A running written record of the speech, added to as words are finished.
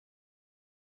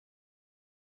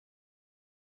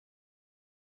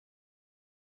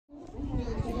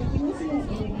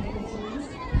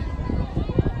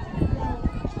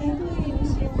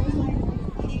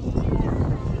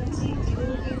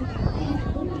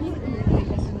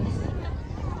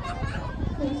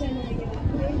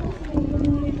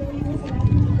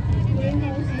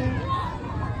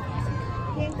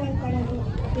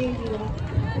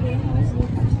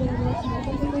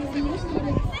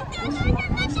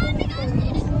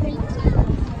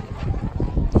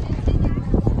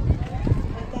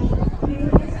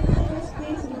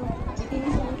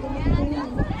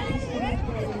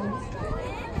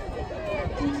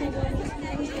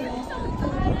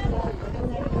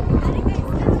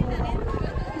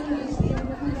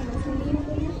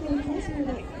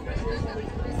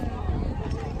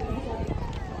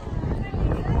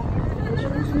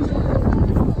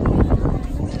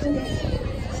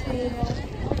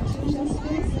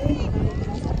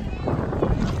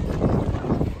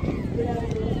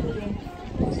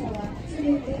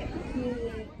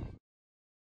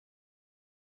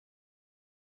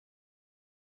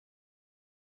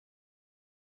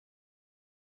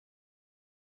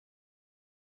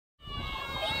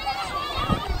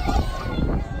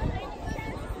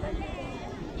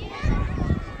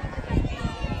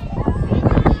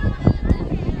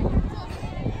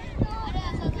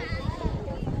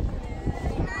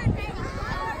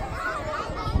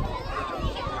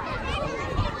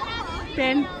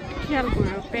প্যান্ট খেয়াল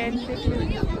করো, প্যান্ট দেখলে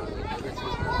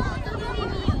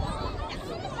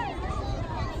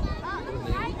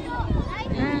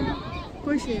হ্যাঁ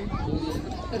কইছে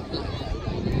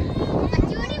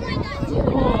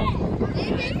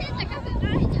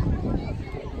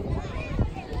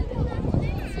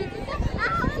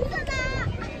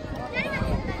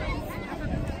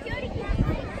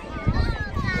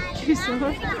কিছু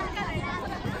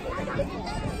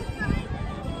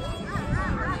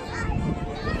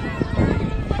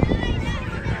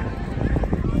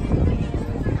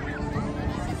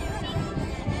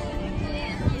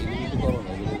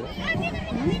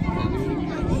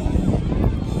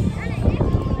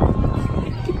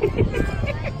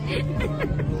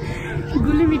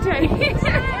গুলি মিঠাই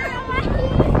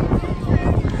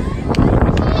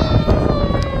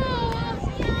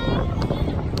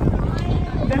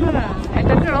দেখো না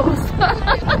এটার অবস্থা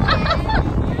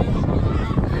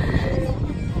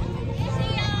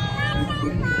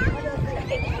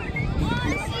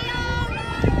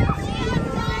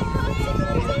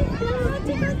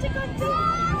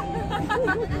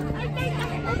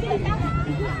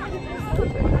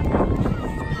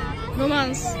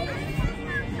romance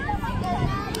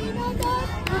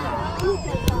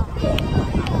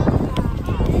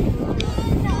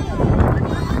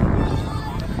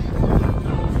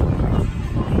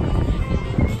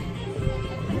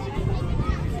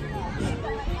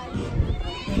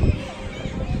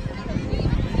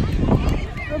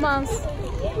romance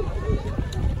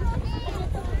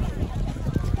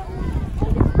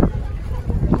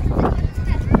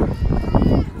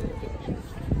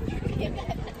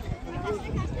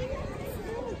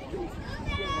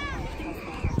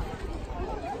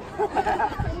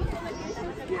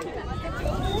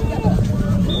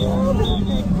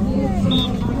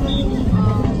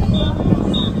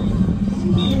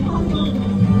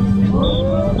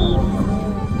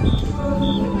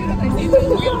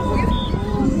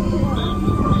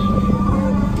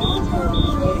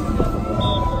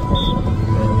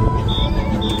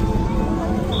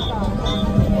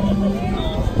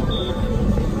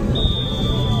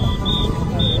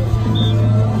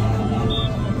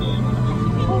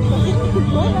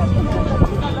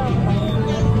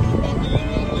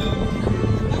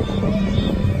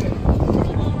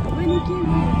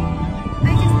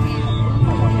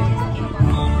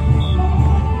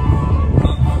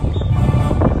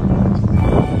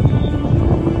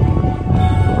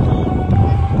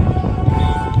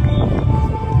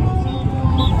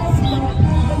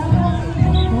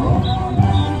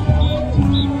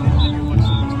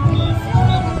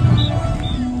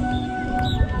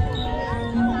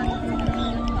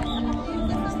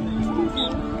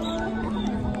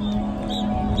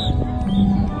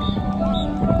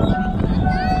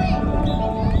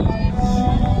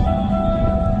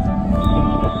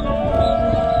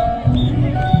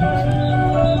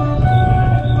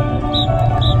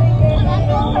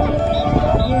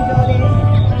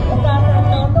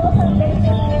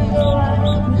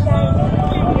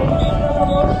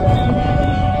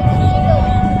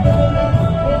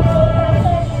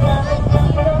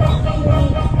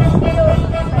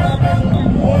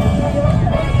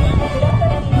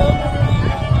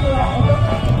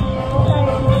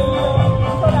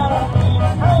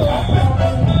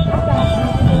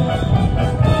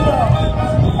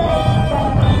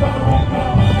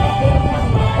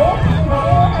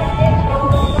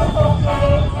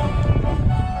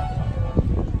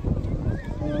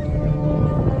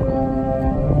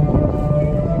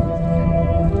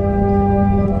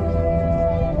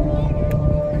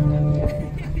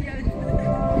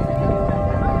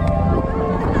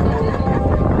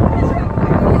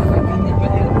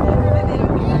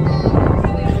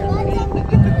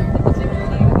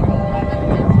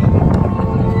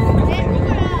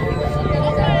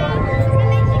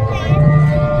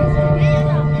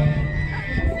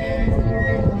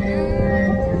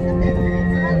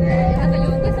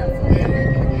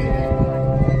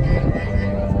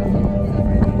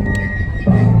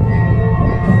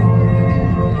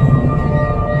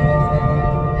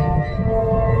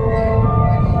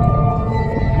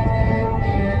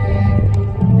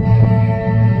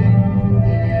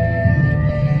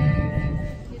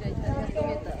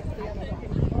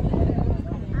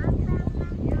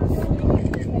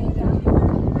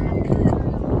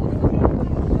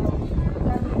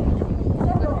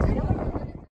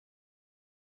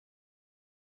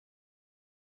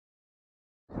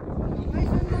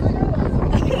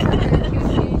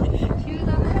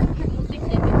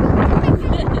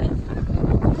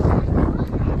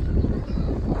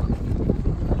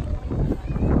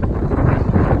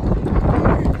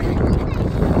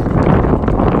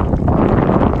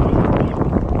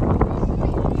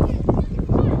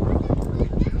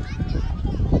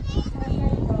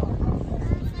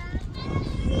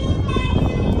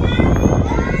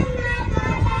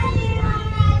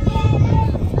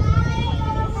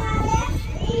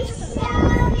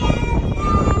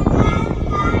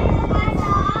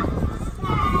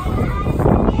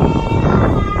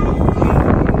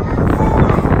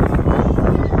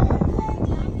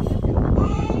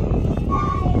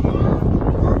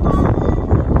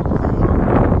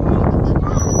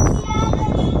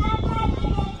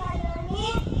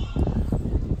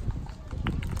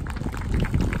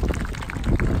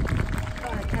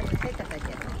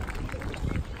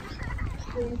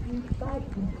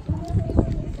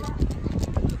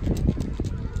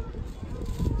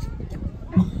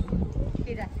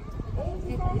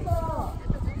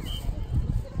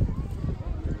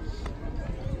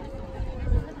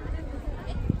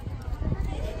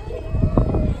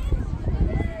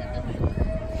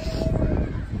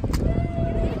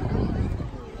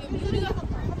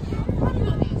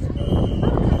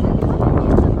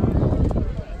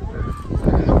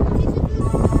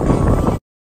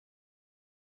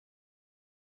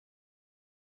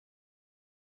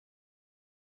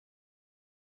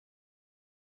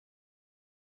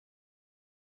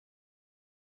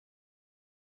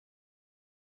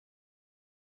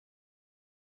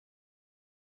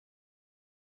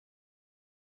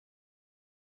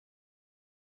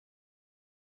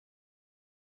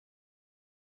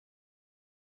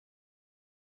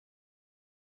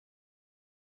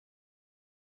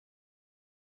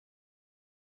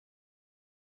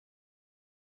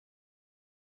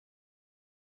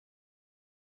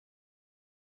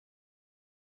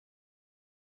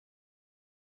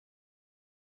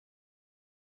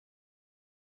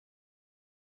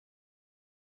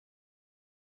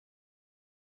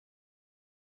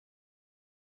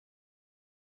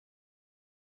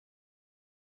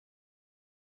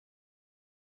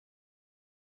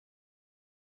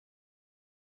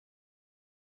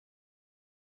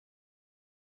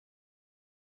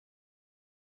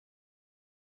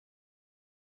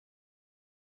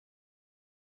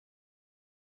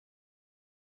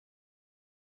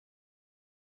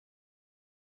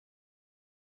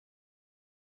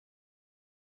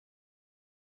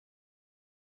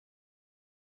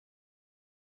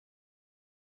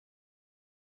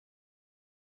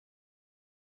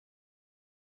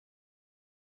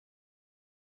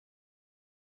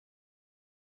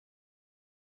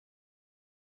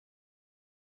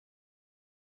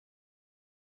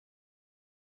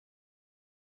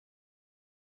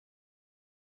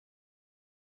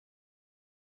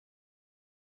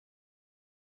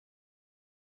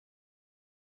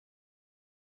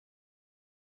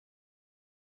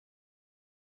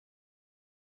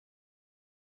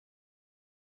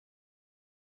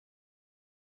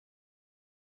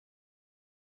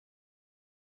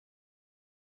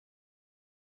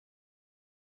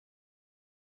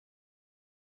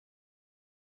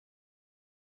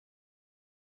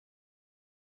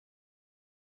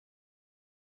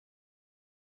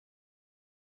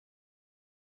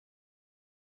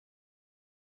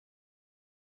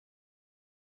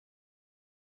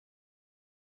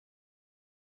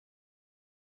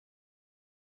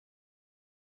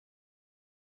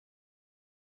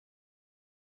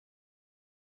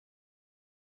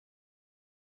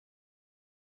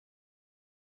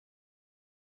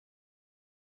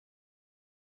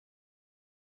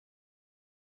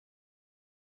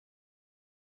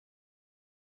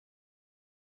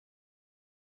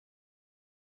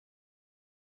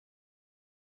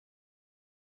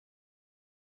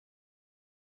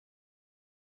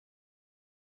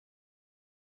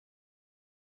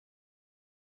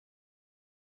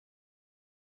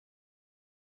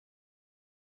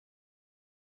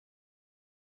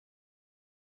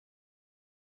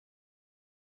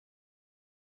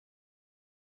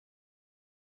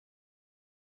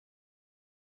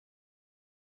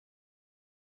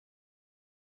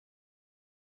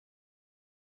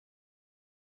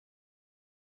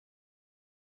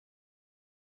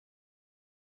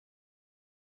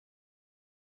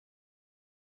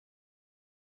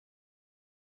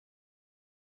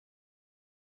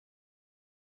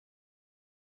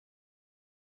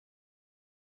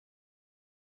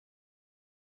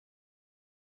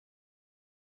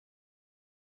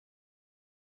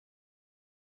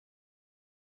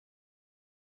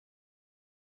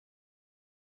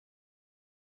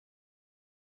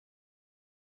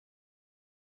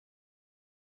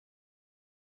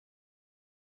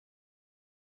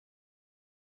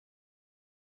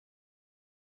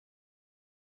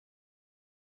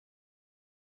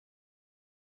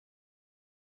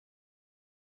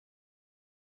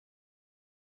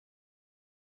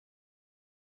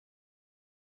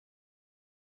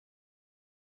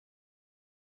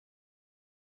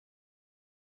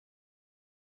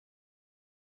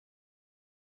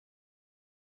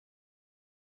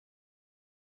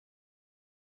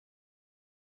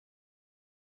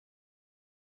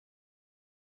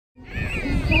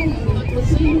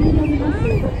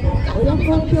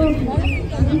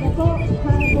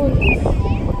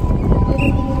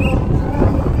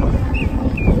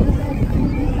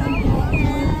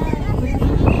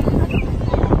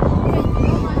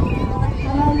可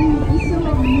愛い衣装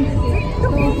を身につけ、ど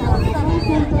うか参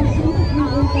戦とし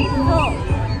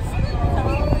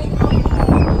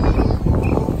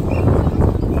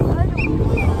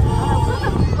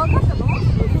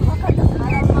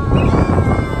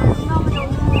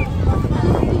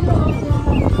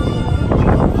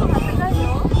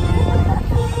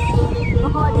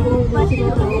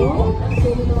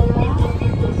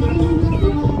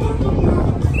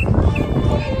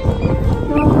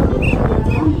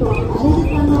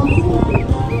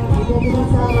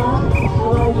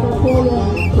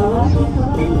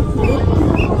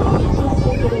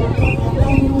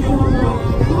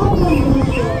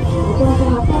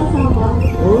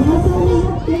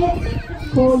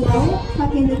荒野を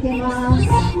駆け抜けま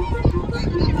す。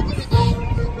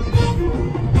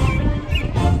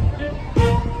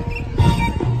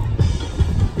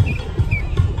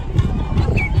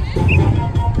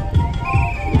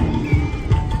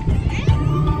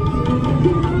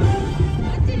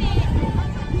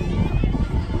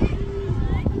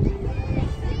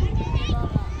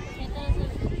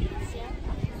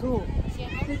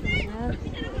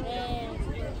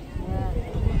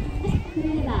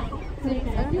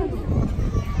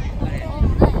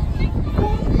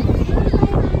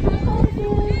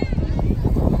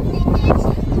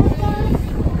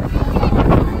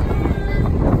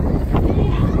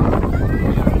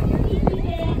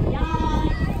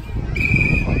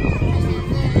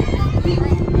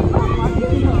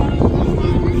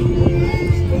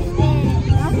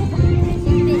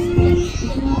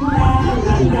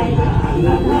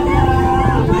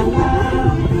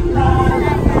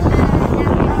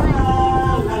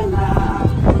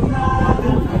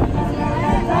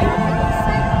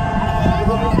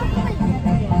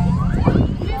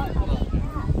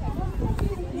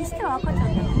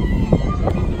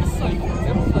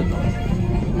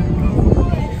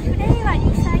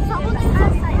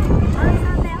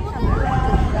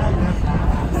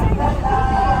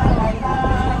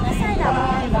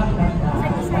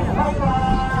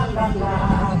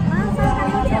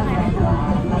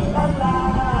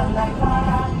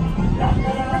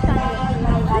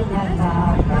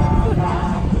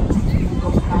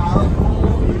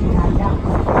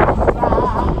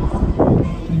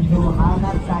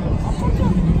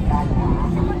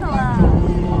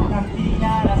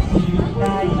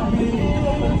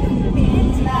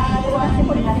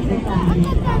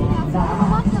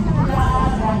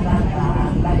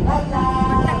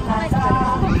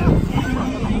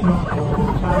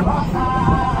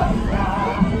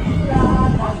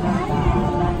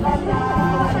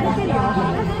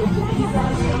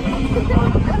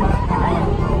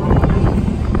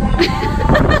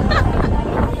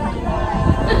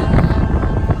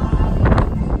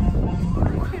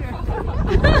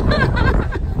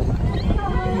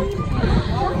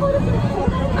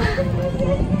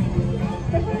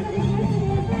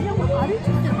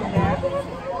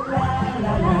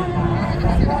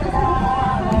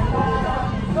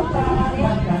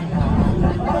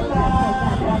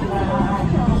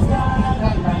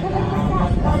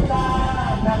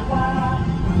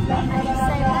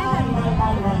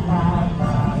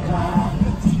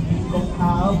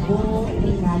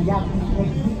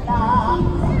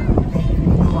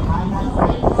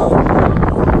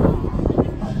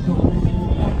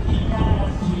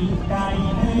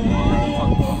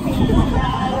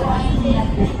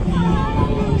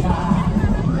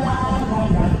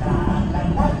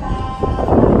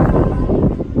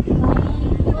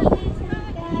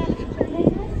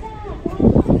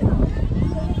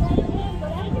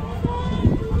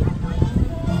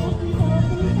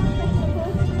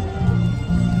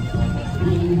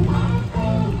Bye.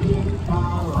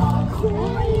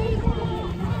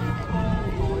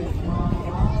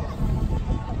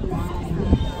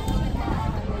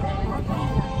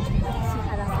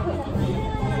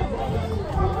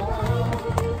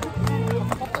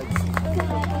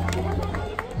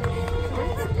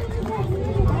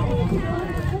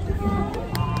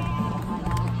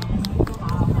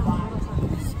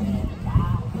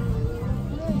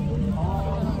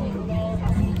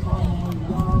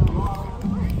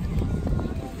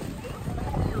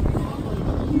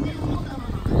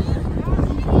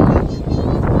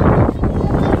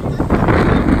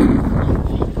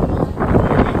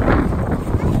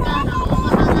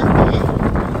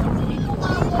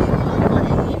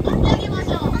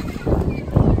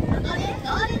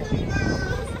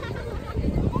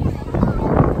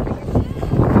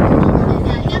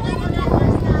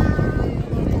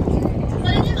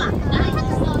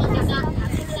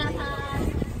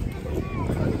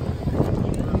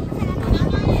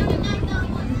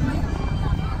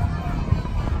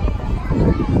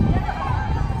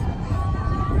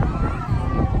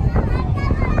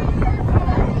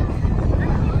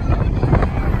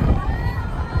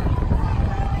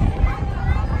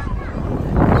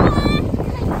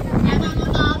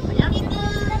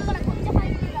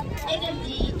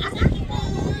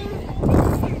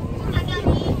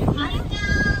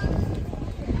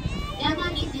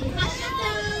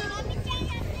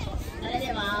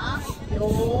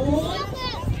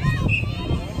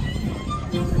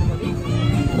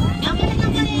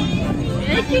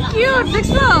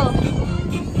 দেখছো?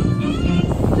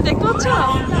 দেখতে পাচ্ছ?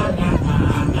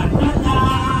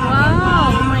 Wow,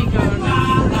 oh my god.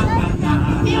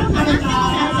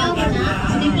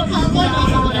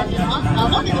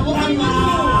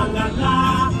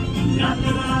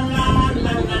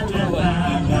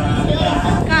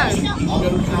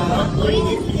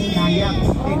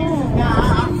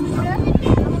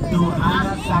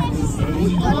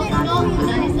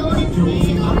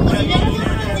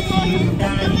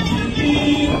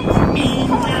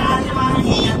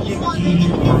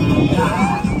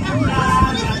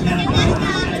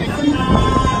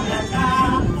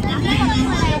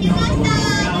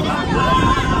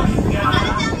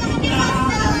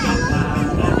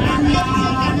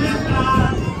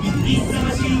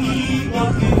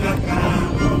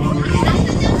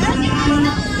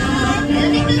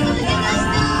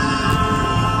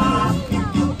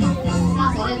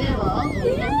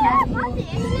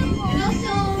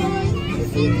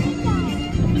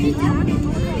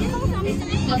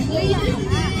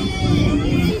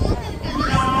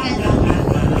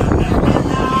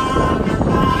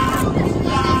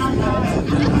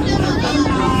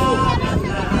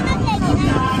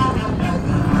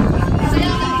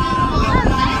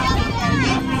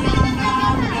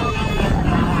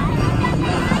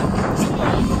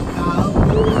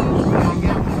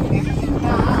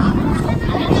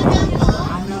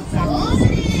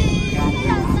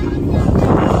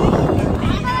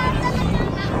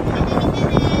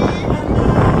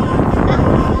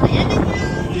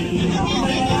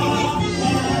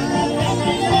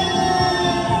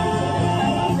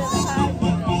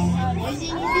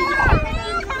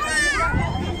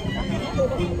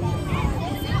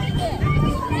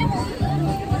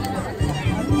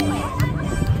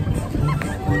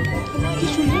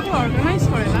 Organise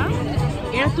করে না,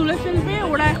 এরা তুলে ফেলবে,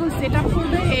 ওরা এখন সেট আপ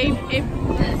করবে। এই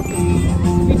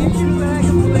ভিডিও শুরু করার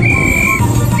আগে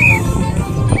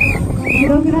プ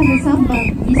ログラム3番、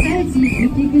2歳児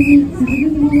雪国鈴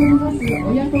組によります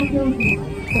親子競技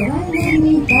ドラえもんに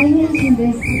大変身で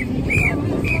す。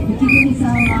雪国さ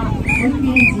んは保育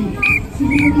園児、鈴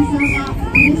組さんは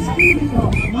嬉しくいると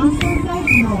マンションサイ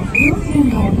ズの幼稚園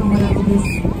のお友達です。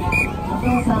お父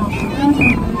さん、お母さんと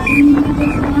一緒に入場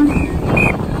します。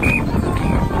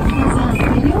皆さん、手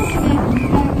拍子でお迎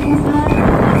えください。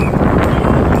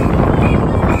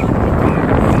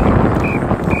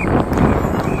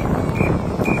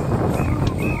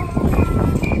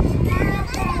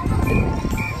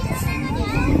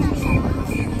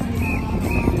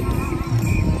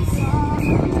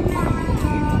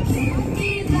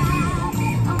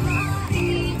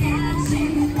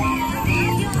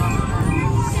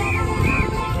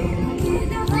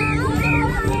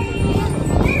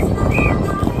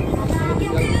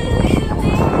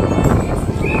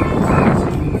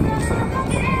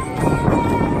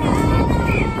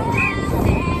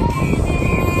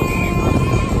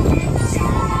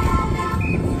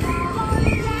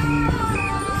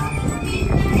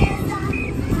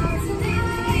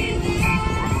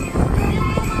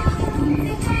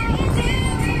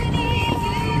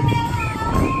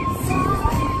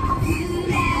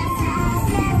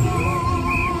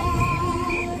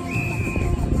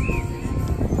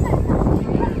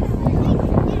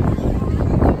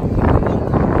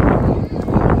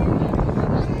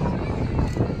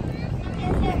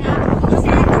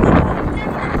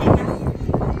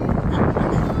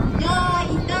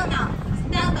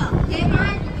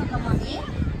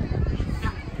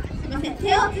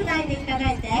手をつないでいた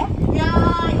だいて、よー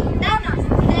い、ダウンの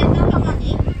失礼とともに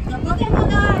どこでも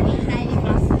ドアに入りま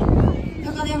す。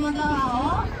どこでもドア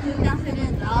を通過する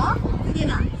と、次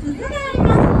は鈴があり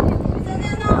ます。鈴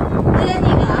の上に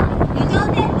は友情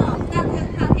テープを2つ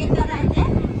貼っていただいて、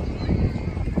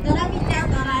ドラミちゃん、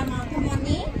ドラえもんともに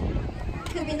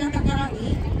首のところ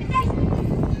にはい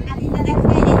貼っていただき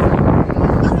たいです。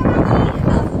お子様に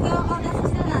鈴をお出し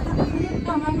したら多分古い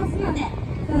と思いますので、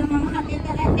そのまま貼ってい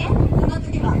ただいて、その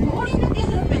次は通り抜けス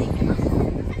ープに行きます。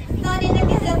通り抜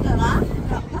けスープは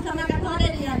お子様が通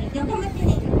れるように横向き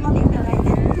に持っていただいて、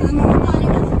そのまま通り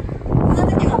ます。そ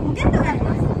の次はポケットがあり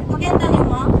ます。ポケットに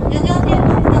も余剰テープ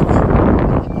を2つ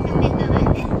貼っていただい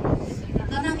て、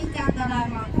ドラミちゃん、ドラえ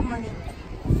もんともに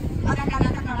お腹の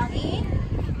ところに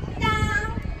ダー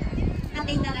ン貼っ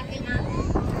ていただきます。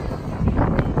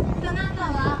その後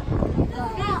は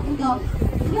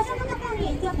場所の方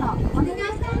にちょっとお願い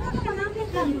したいことが何点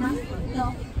かあります。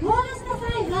ゴールした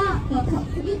際は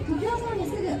次、時をに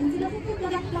すぐ移らせていた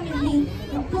だくために、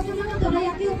お子様がどら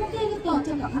焼きを持っていると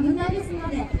ちょっと危ないですの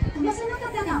で、お越しの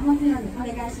方が持つようにお願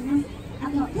いします。テ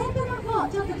ープの方、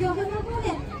ちょっと強風の方で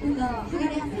剥がれ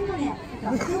やすいので、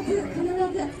2つ必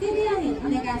ずつけるようにお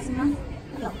願いします。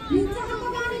3つ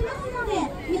箱がありますので、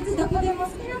3つどこでも好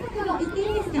きなところ行ってい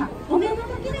いですが、お面の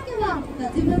時だけは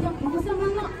自分のお子様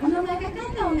のお名前が書い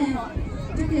たお面を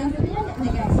着用するようにお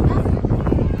願いします。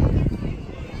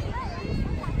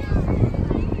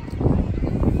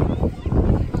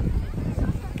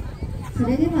そ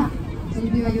れでは準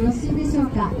備はよろしいでしょう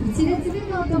か。1列目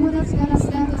のお友達から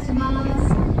スタートしま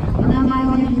す。お名前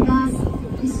を呼びます。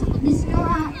西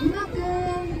川今くん。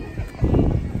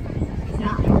さ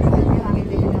あ、手を挙げ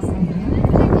てくださいね。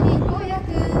次にこうやく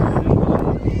ん、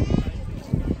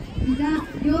伊田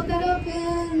良太郎く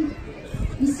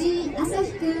ん、石井朝日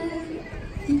くん、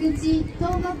菊池東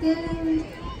馬くん、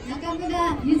中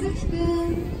村ゆずきくん、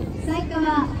才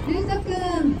川ルートく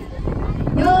ん。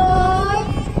よー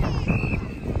い、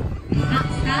ス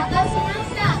タートしまし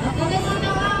た。どこでもド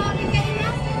アをかけま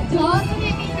す。上手に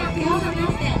みんな手を離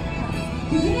して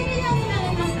崩れるようにな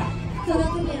りました。その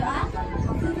次は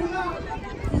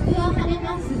鈴を跳ねま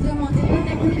す。鈴も自分で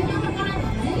首のところに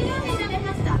乗れるようになり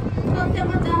ました。とって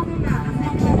も上手な朝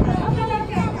日く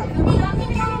んと首をつ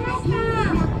けられました。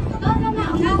お父様、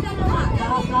お母様はど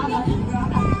うぞ鈴を跳ね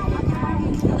ます。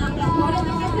なんかこれ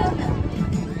のかすん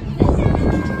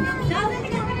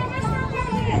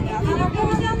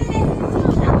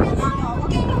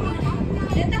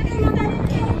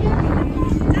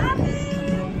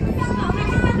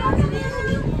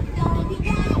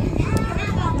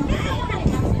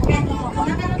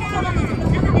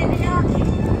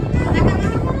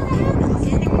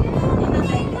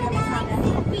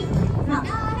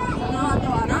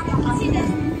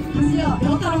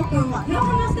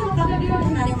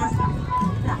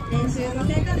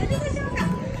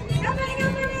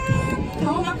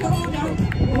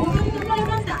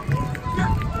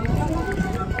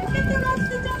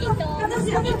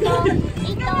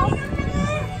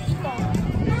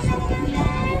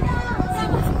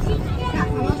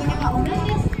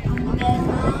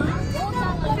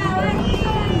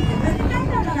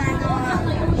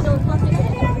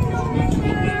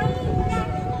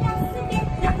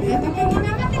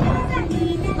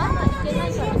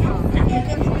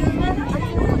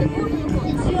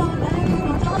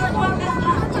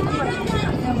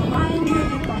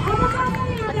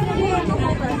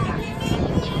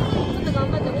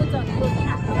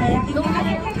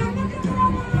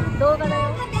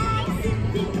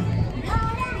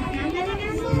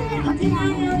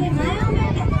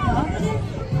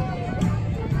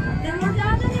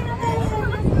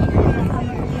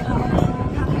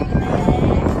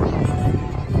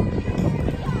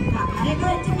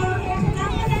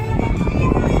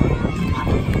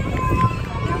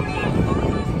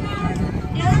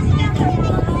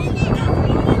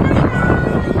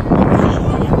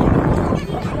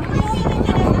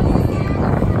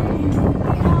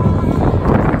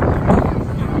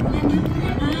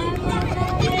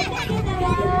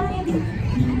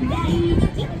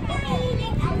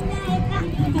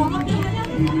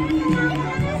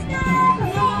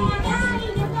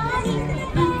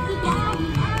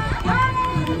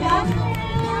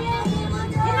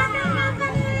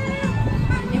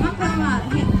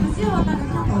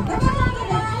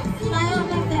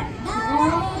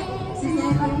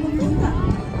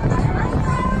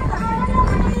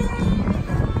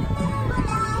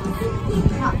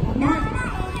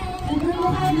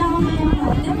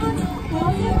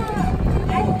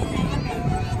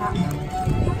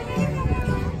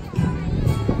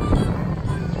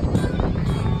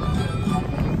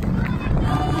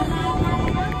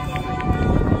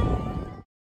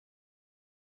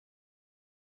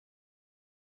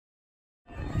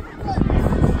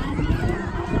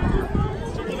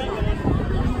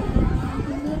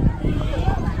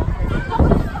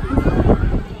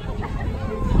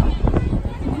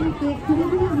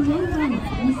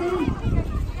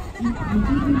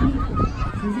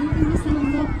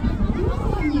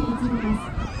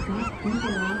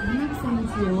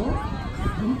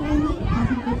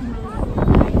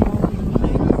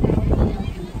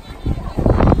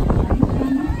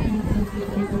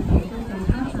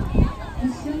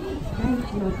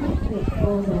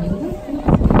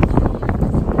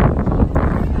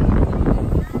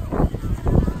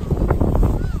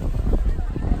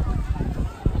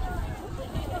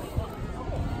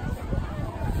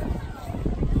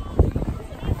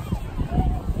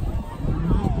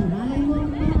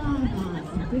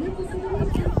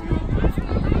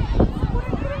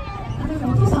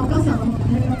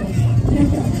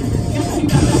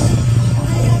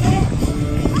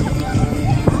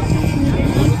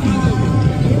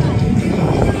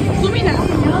海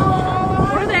だ。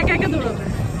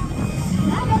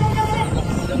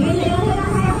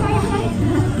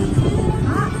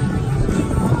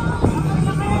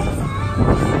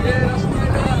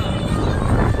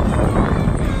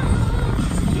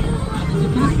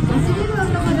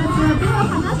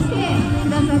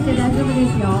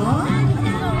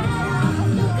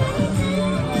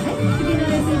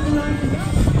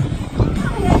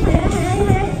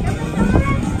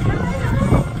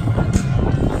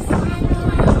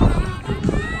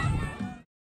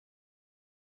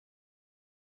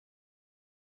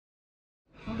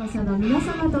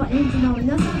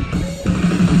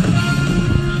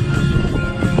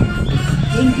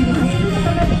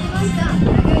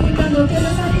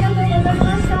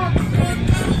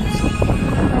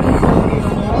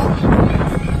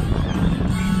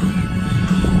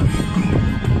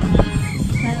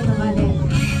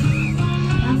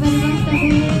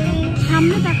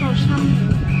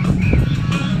সামনে।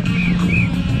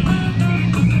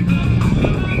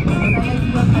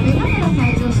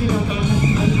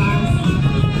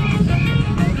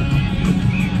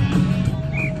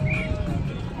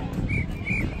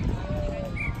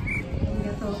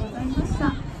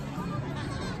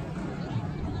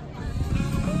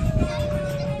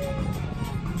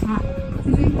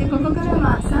続いてここから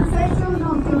は3歳以上の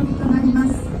競技となりま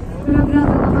す。プログラム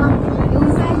は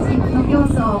4歳児の競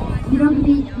争、色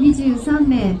組23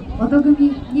名、音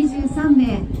組23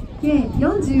名、計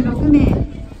46名、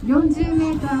40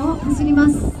メーターを走りま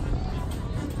す。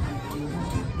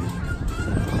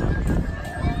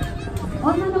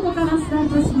女の子からスター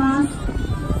トします。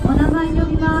お名前呼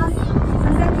びます。佐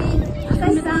々木朝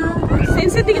日さん、先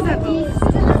生的だと。鈴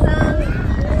鹿さん、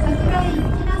桜井ひ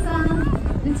なさん、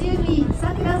内海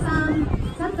さくらさん、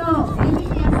佐藤エミ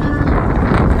リアさん、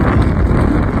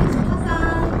Aalyshmaさ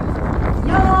ん、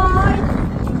よーい。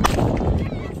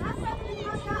さっさとできま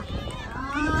した。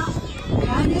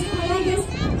早いです、早いです。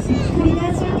しっかりな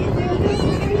足を上げて、腕をし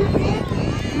っかり振って、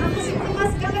走っていま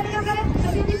す。頑張れ、頑張れ。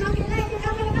風に負けないで、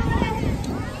頑張れ、頑張れ。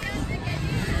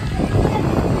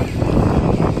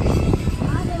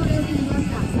で、泳いでみまし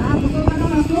た。さあ、ここからは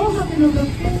紅白の部分。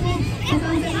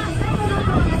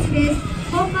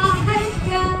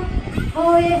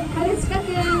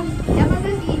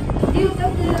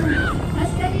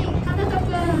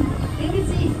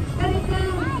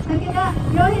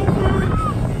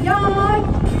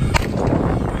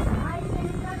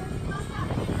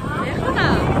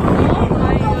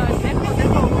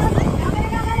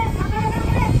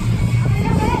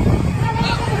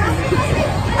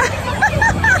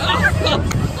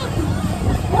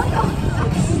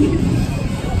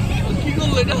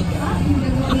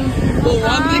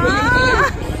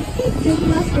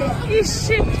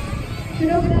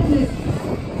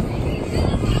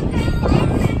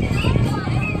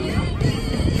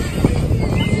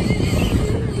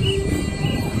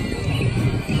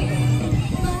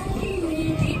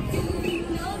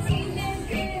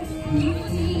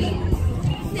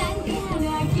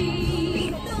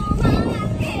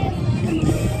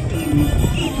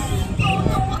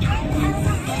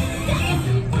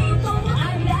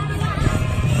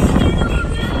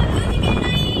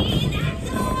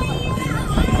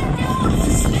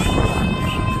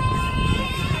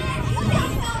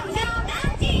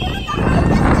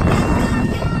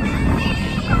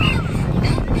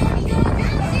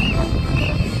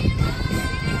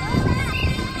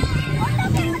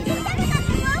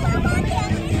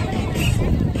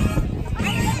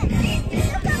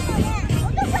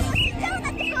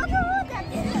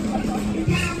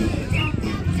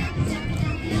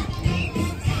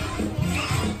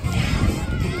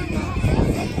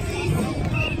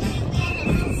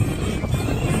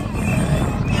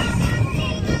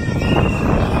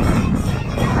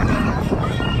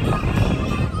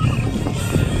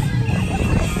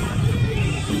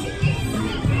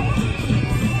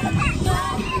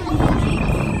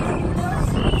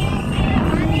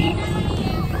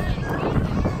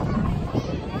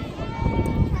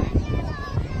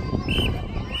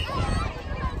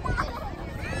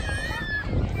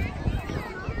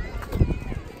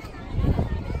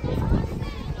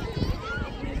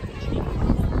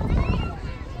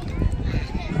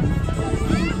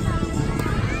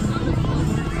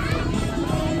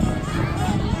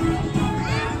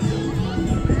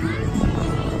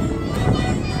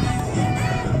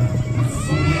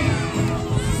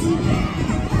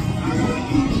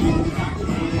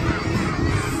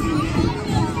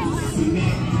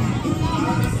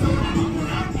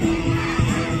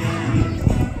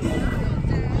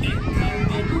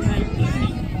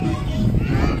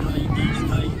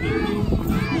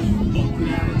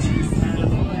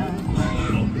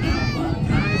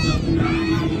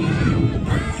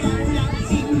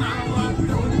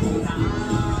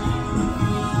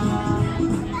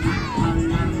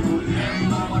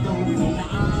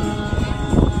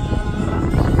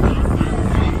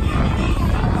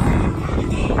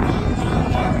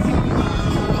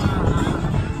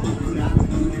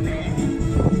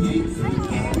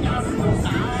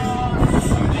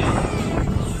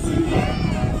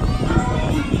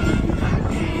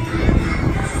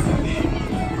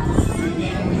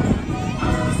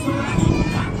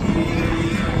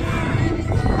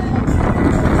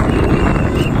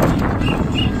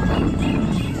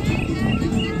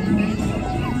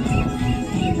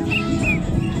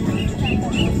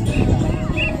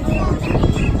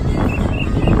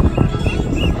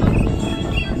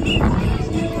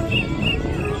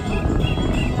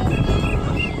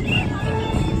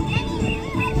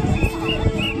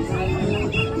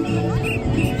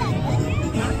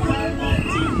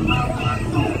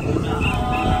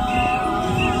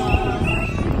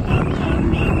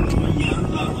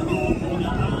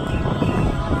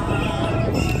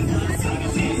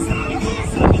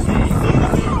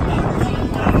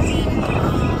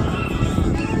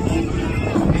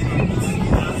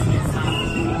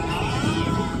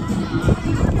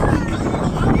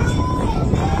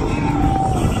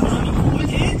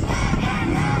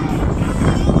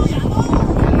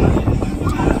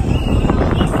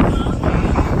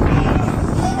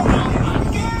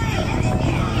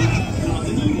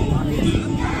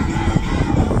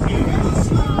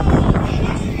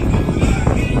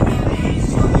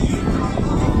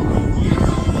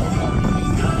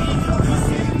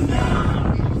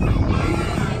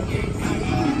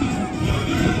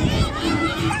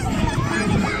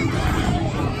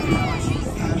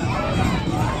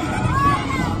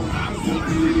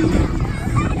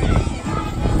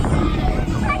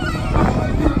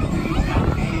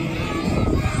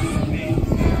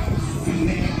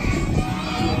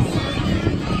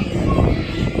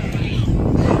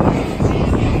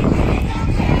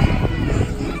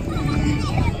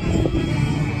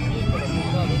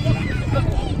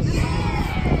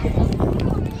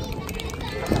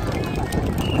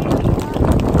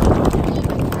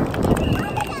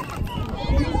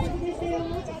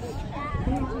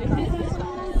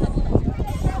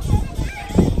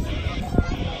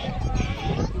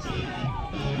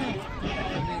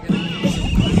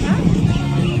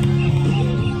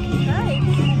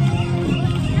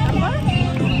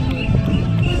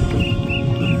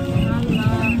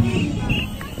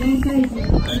今日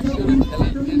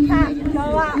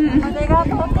は風が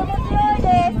とっても強いで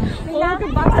す。みんなしっ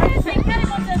かり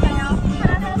持つんだよ。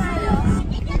離さないよ。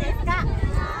いいですか？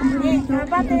ね、頑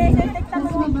張って練習してきたの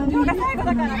も今日が最後だ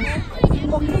からね。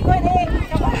大きい声で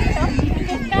頑張るよ。いい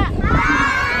ですか？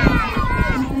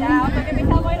じゃあ、おたけびさん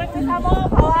もいろくさんも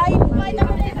パワーいっぱい食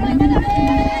べていただいたらね。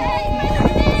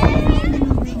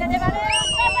みんなでバルーン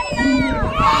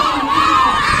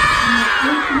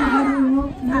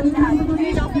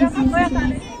頑張りま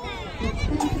す。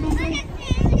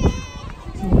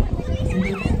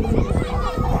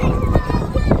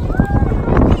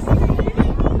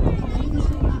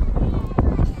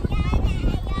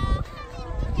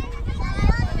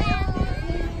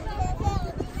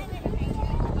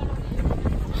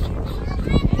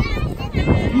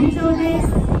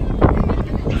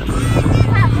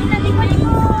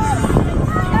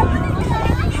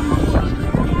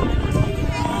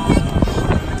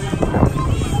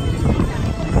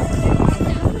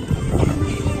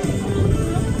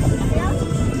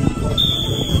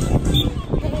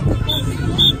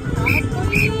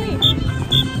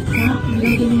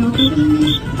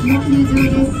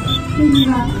次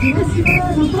は東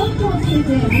側のポットをつけて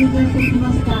入場してき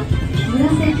ました。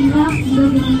紫は色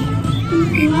組、ピ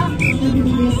ンクは赤組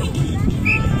です。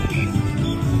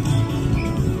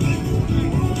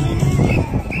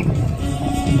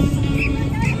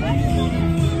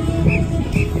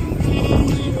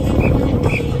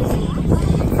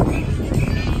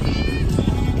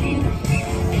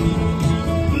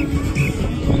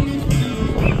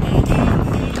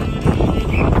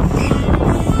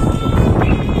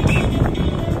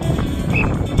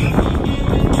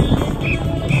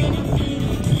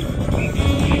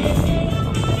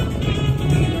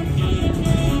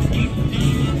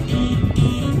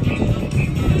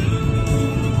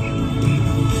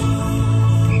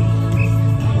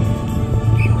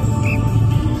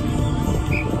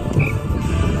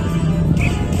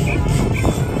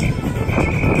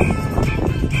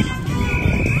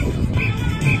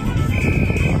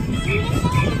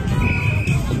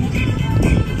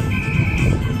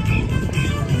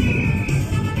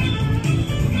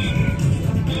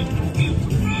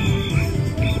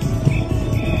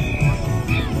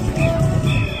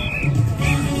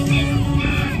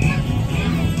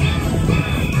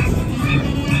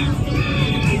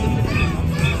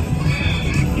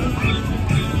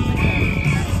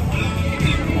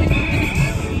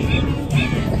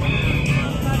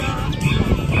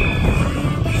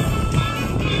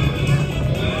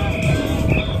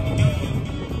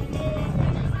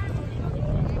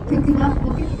曲は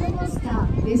ポケットモンスタ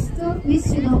ーベストウィッ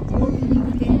シュのオープニ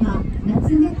ングテーマ「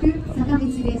夏めく坂道」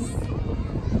です。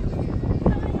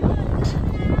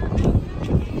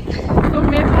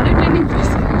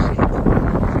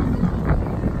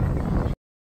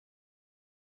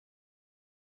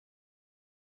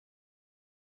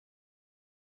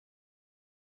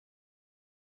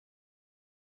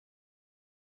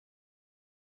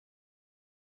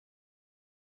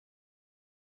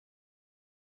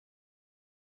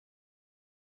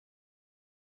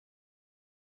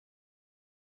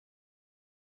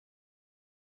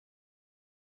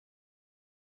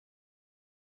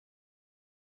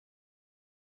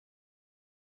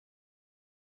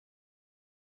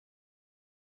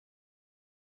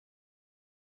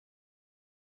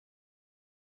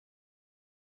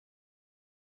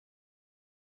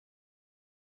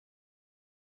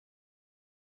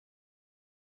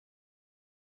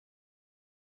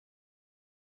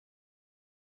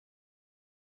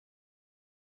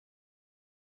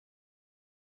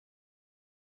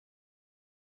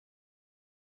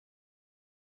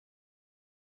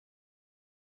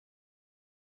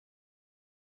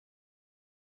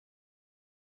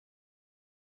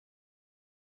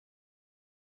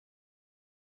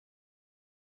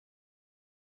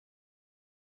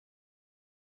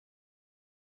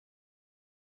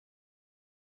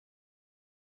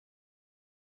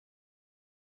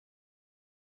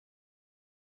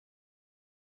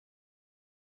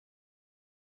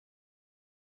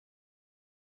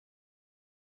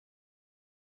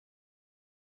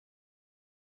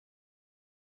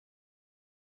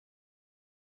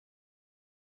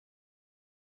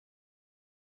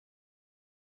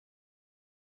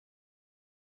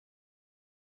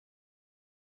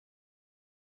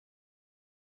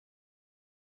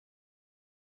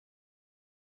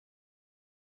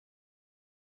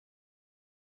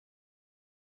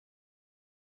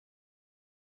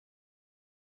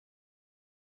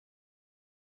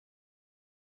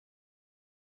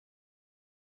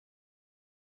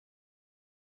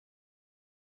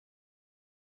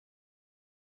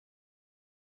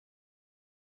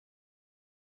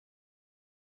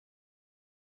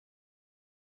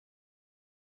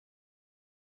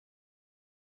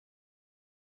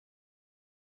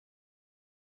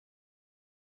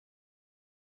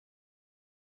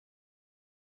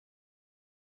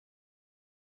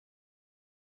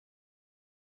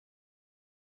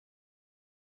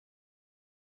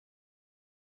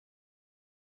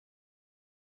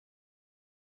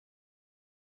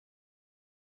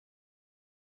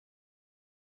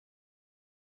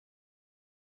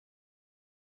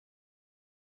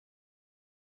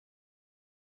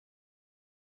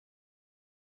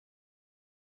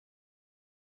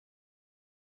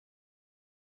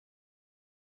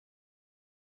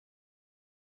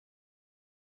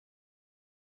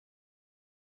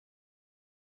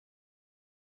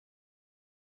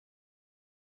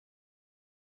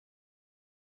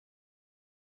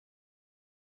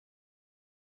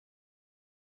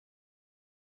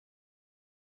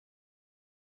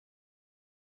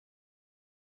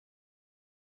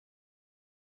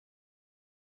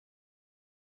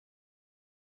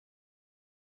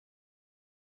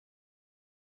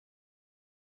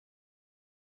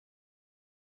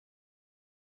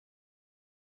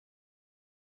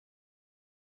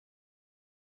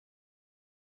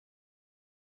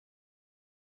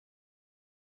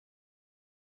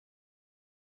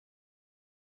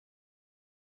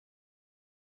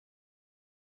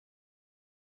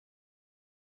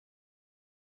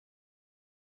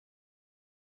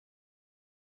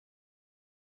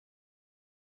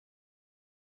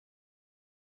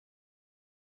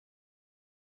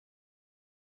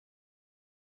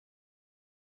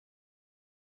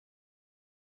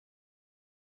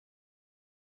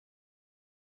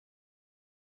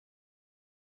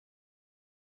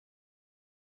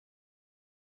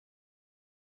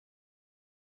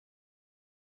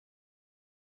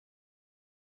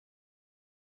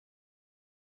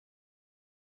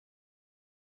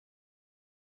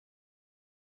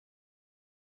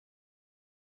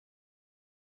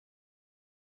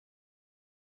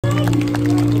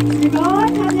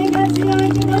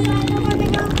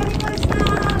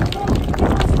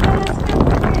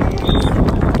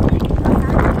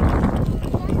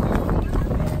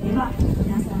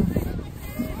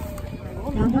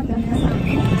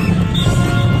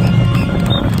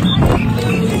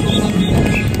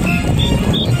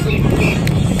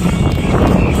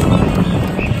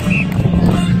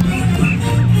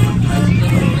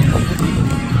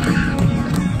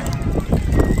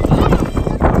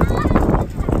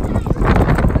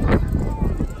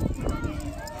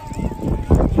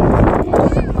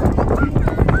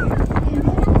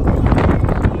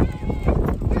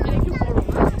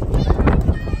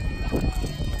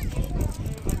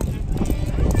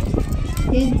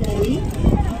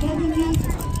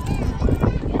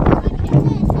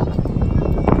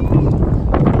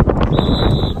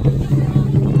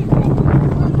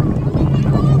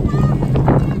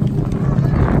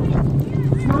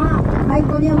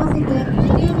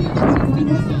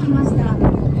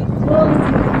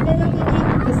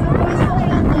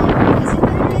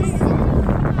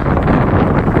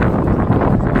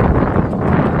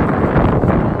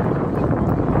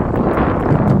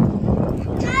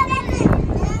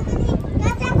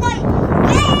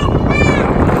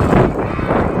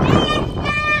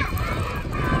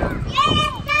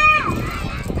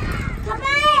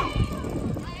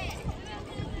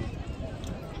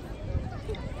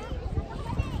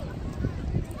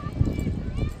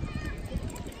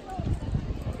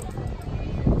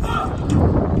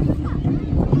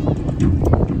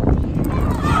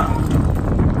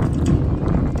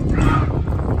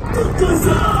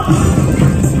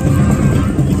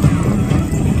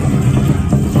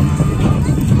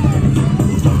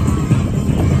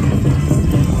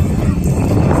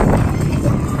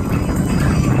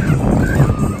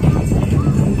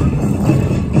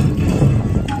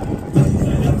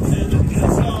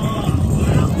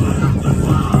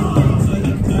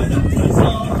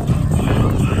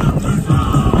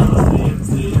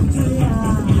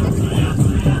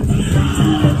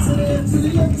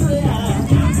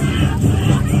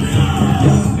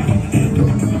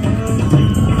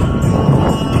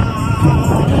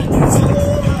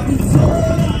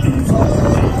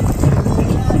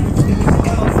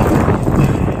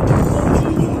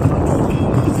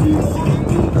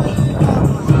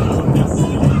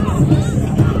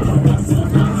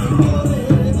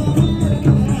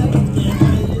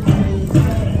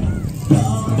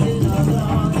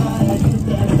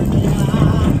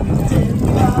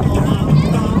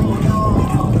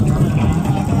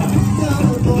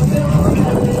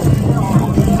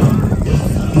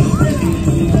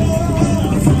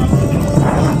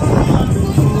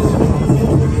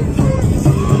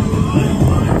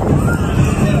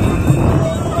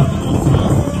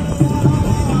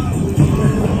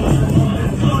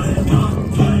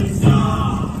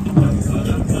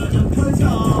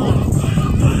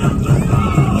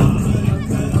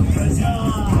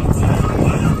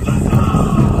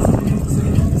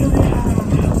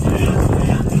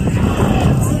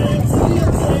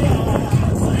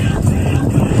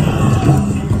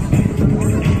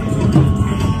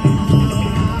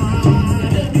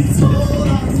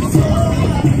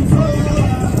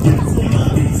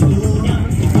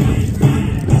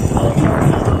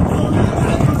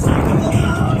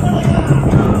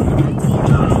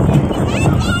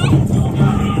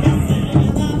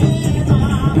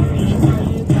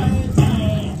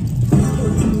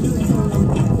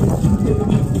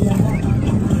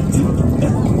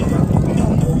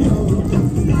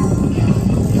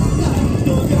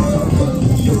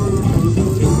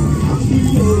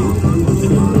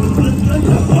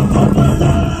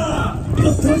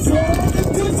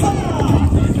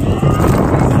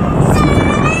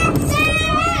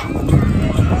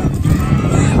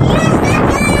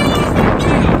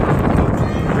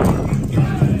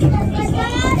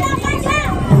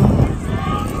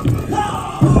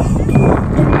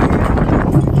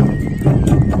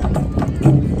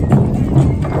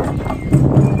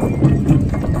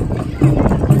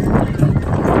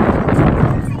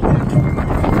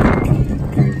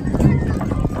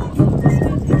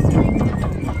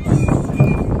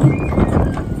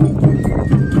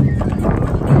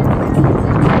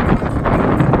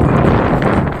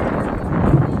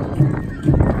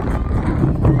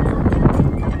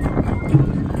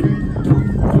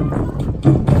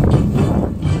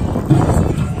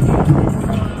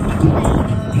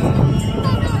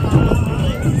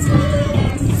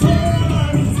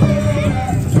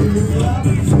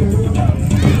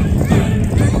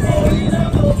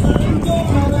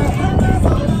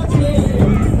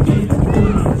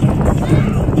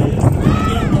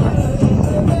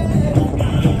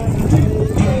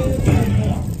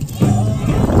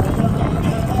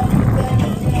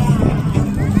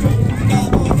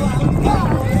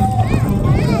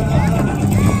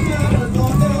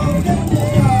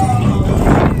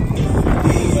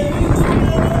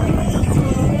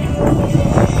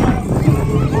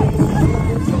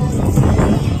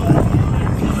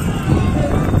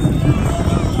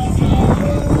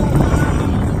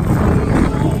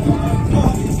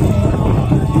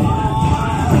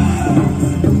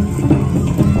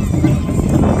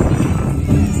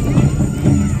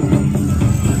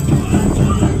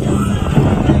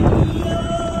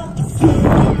代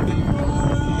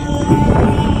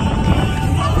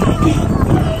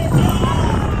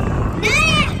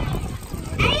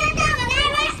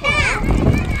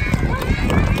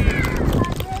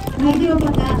表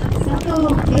方、佐藤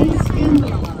栄一君、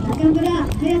中村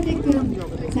颯君、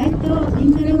斉藤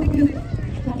凛太郎君、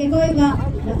掛け声は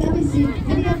中西有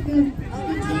也君。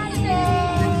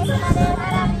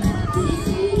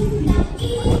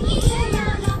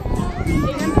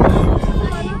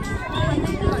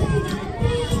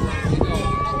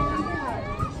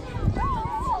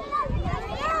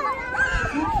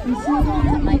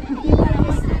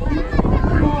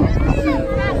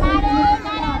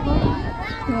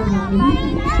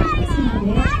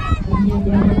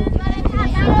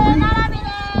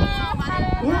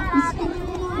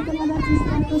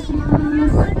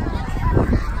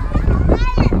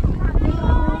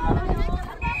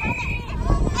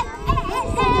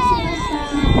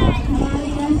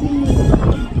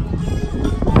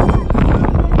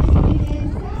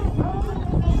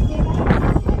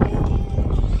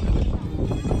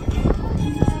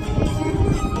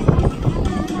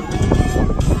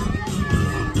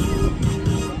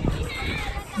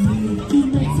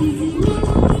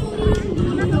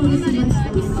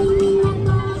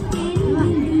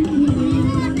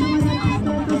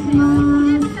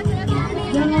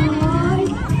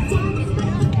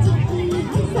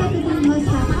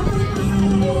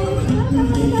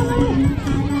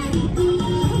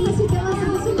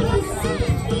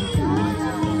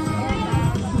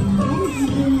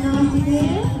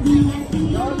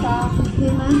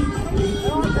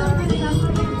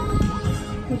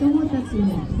子供たちも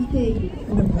見ている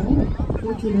方も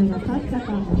どちらが勝った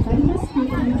か分かりやすく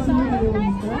楽しめるように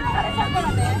と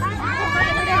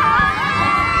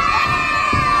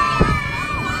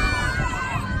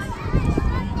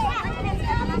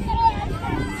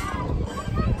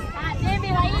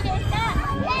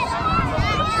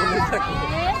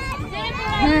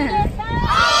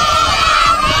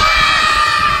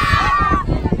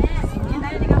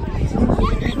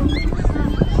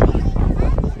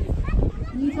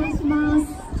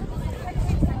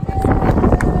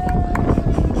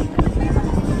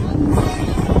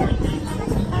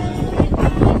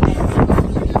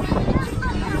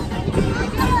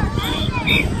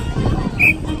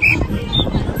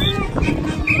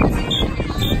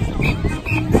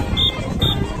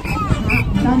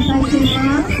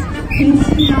選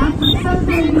手がたくさん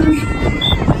入ります。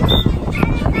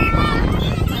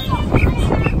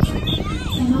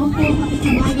その後輩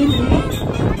様へで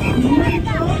みんなでと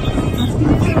お待ち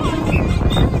でしょうか。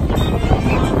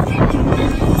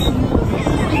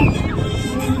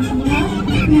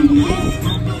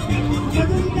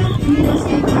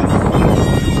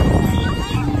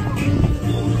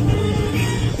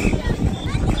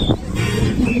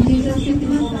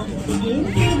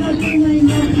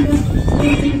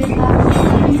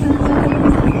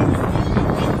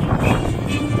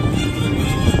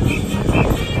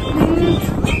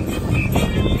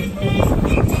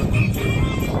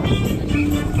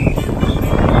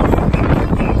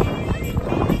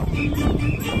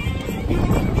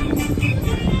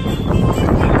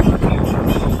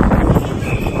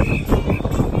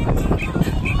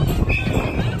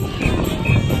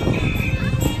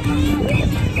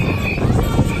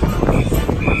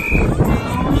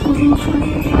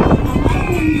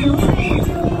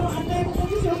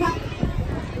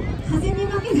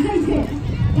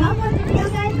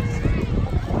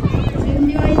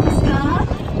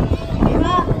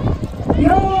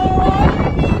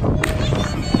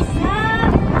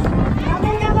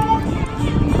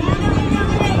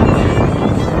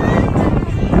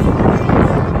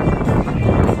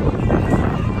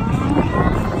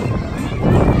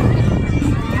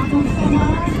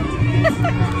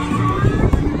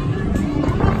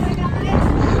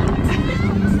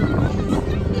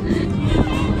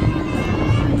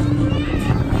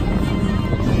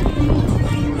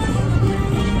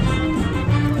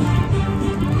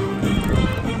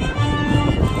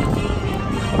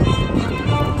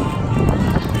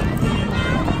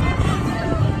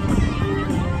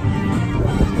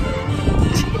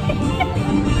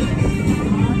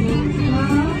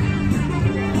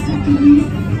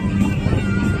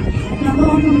生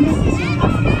放送です。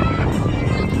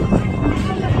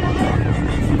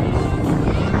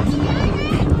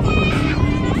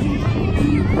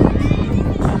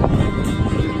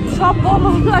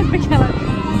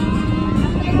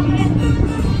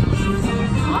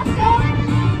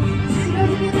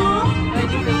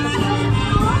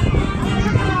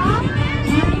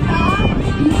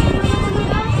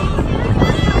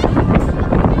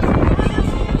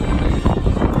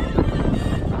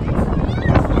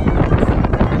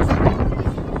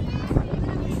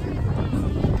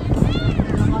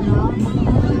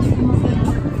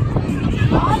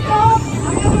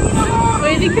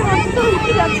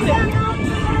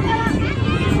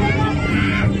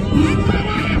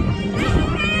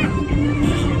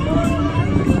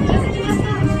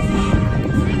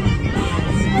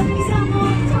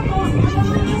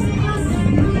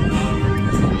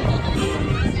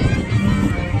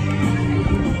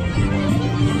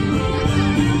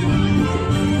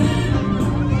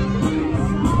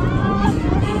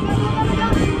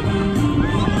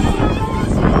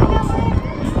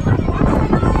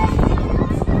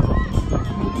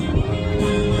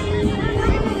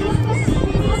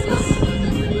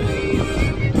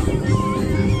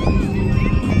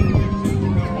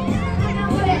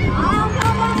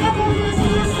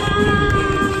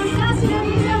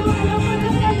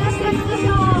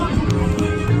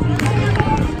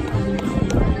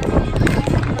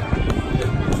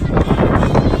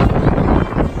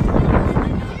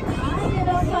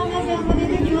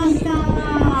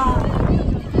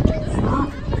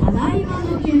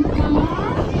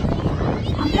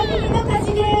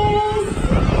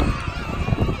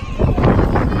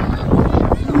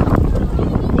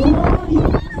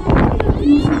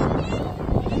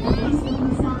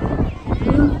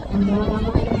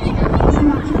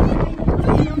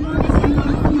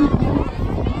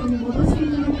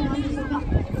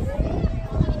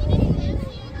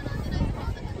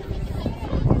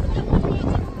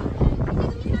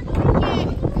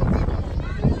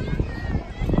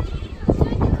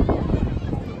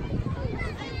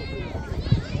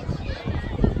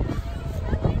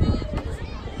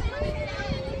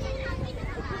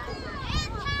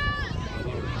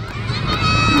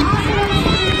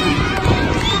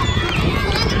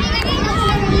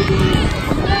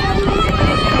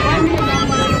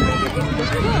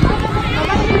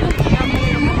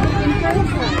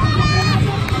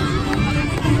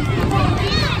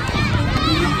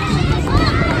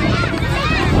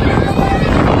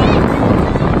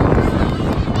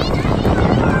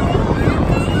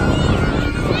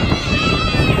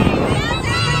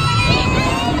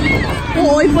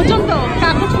ওই পর্যন্ত,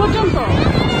 কাগজ পর্যন্ত।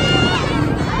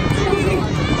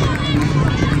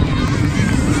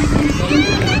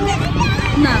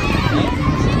 না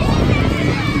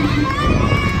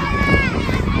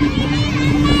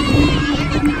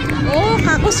ও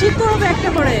কাগজ ছিঁড়তে হবে একটা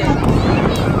করে,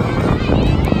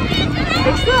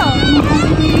 দেখছো?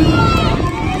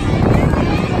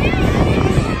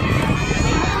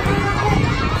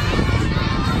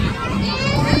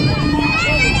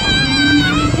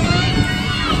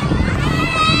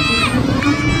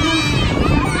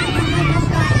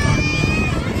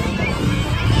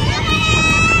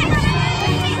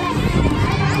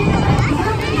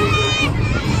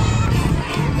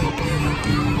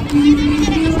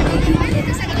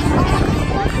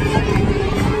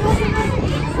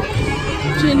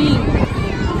 Jenny.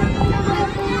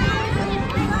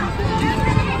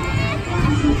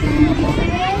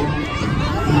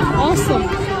 Awesome.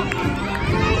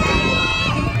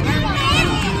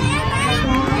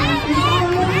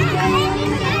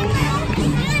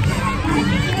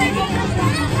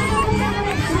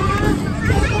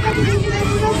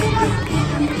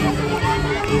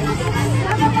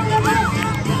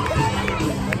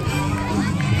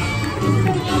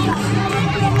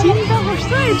 চিন্তা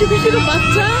করছো এটুকু শুধু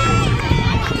বাচ্চা?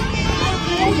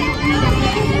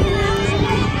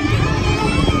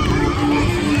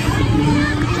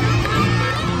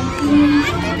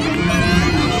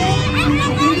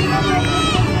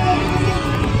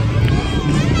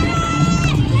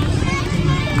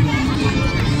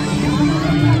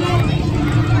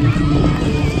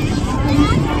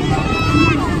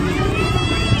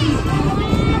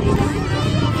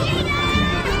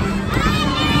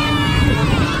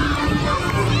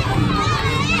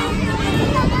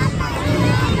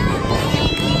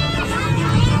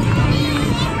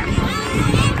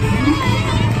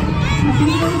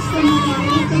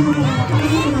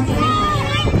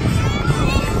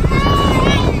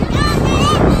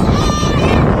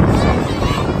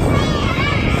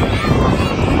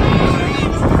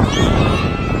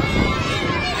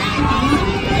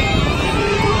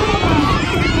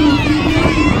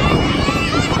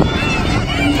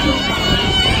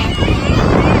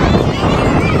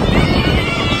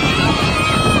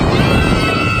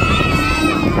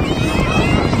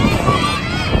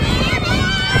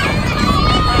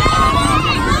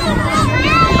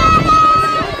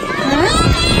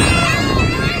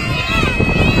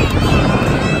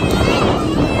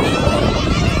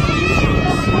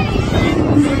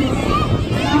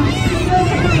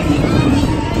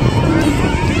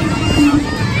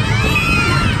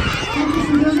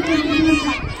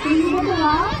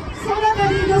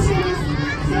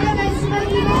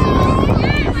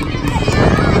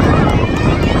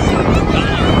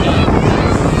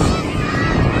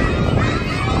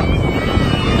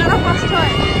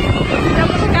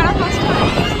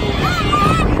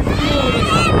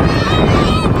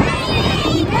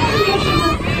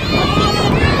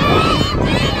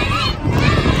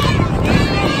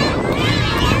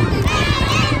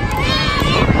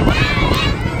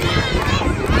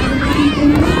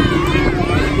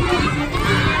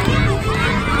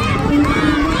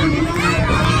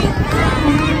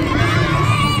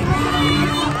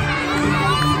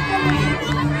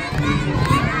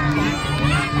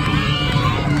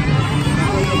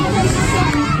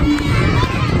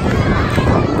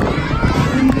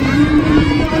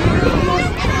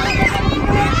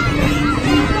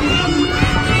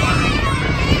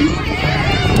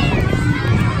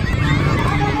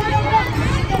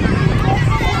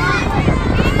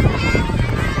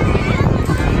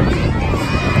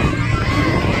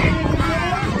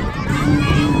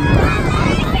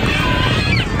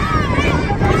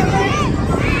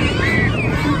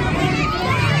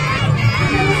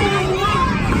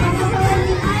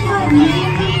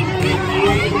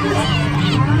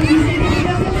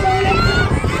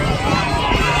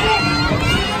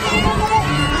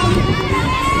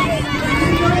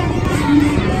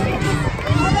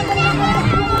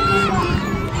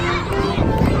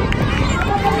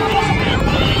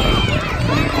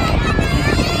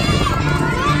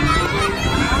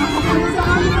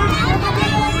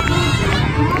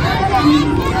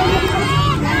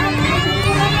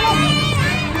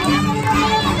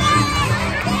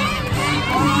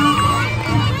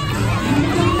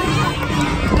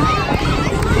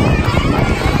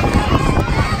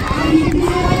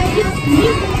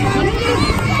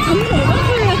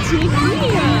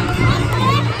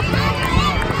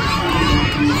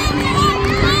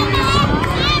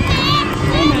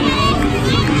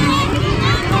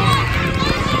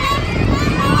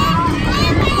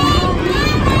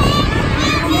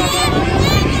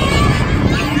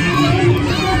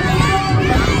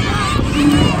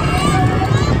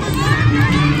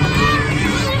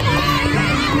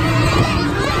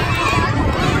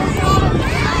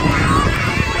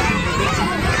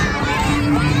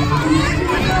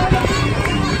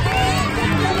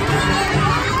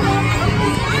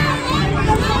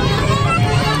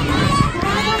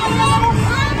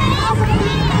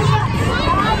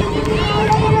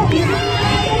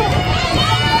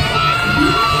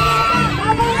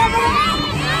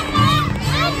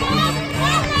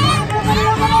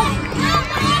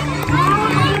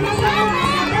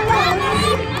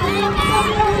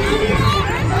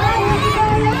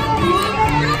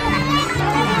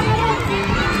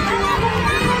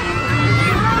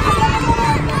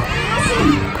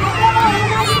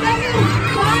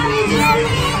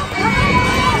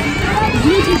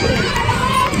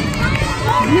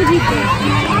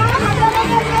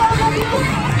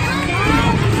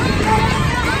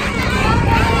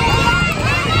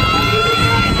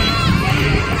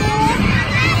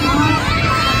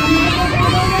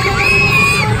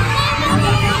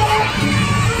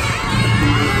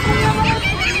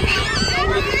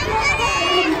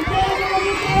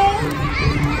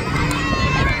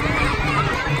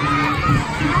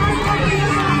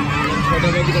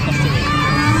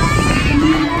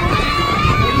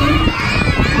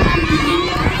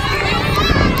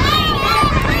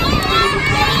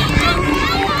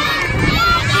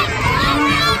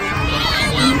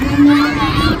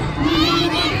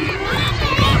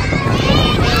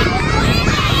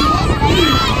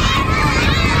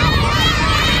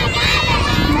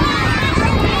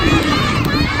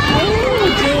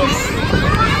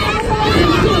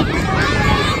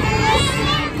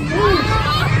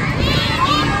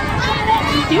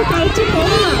 Dia tahu cukup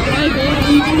lah,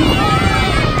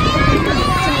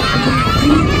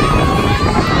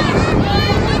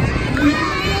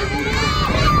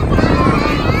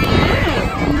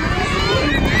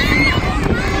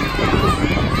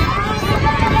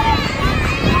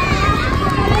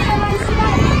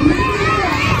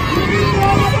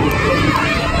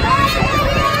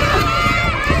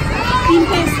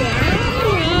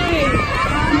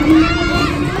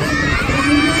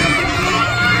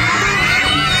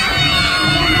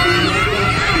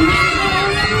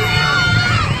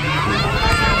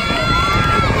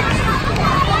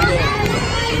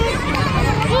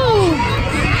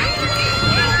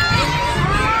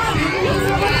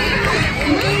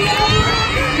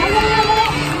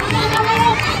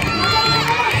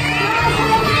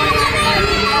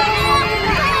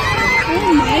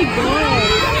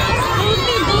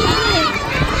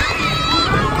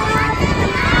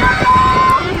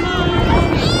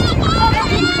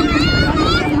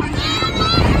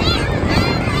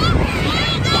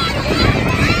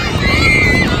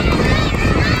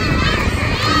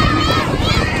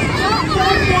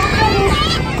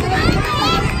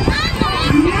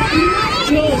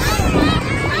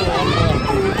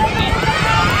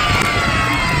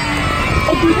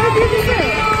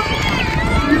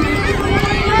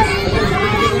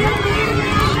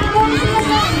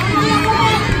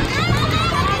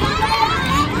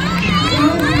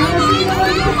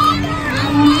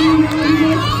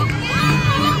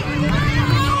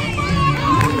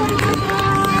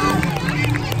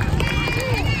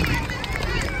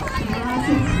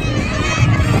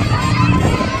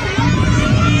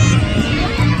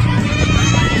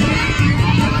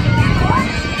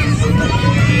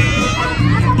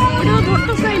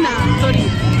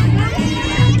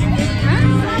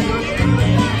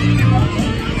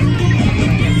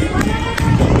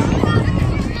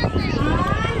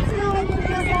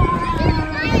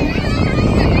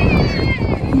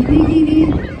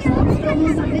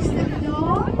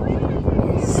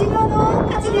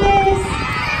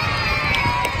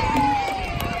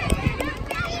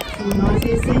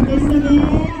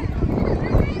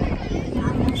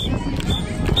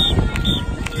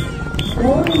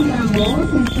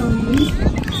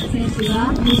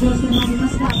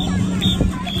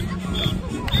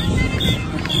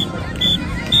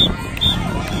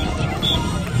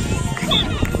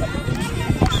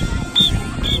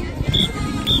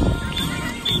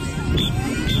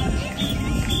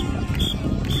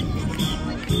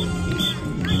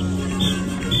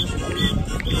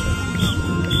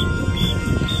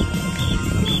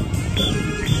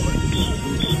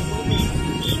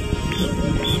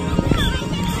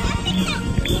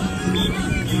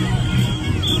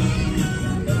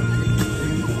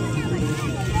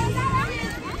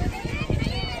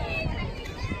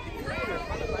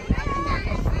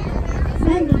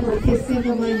決戦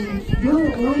の前に両応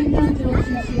援団長を中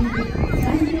心に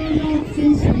代表の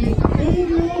選手にエー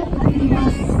ルを送りま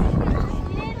す。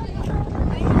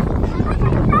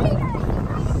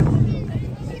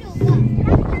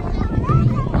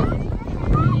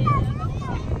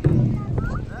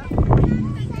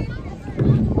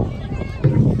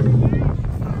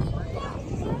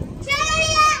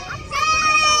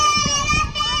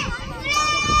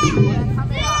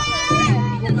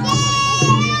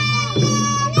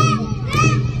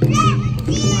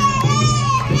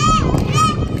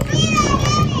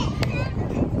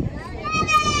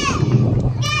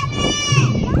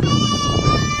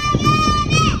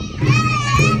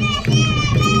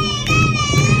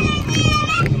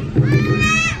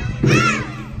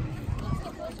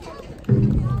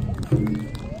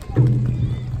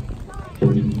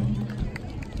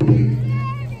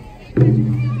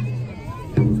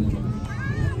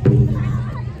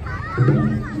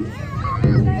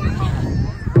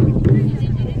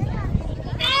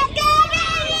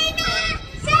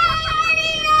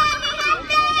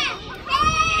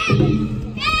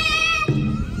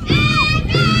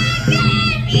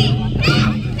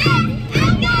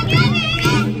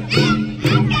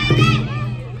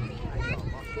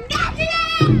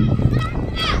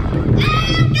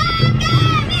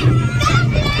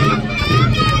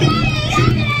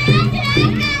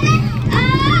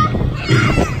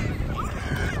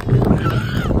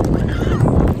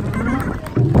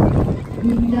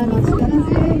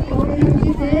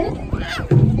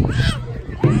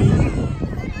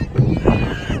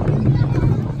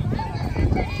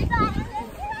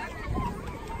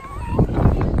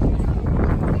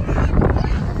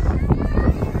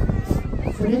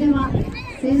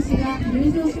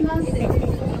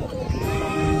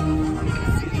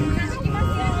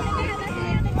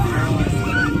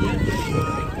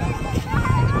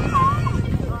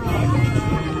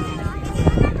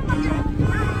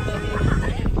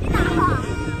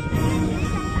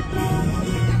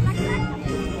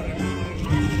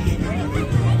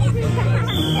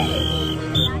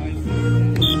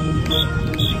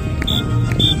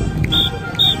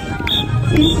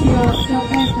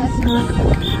たします。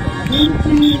電柱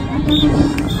赤組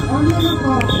女の子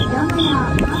山谷ア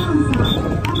ランさん、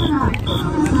田原穂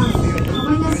香さん、小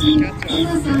林恵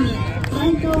奈さん、斉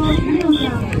藤美乃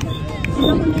さん、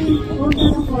白組女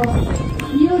の子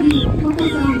伊織穂香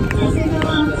さん、長谷川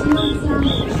千織さん、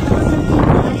川崎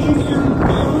ありえさん、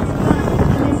大塚あ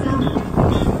かねさん、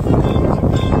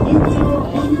園長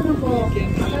女の子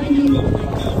赤組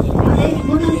阿部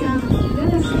モナさん、五十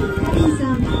嵐かりんさ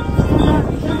ん、北田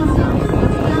山さん、松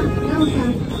田奈緒さ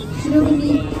ん、白組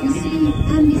石井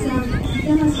杏里さん、板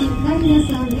橋成也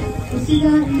さん、吉田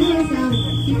優也さん、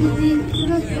菊池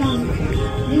弘樹さん、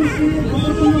練習男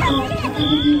の子赤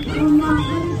組本間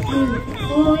春樹くん、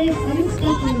大江有下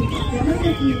くん、山崎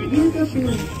優斗くん、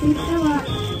関川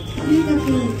優太く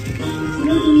ん、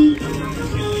白組橋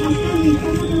谷和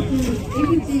人くん、江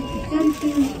口光く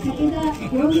ん、武田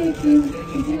良平くん、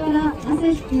藤原朝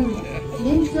日くん、年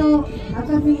長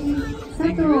赤組佐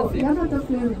藤大和く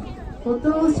ん、後藤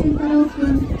俊太郎くん、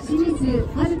清水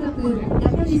遥人くん、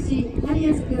中西成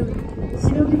康くん、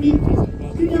白組工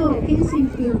藤健信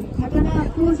くん、高田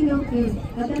幸次郎くん、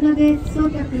渡辺壮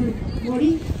太くん、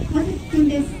森和樹くん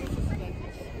です。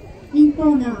インコ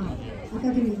ーナー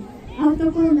赤組、アウ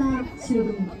トコーナー白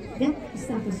組でス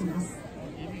タートします。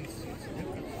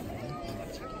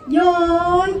よ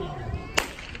ーい、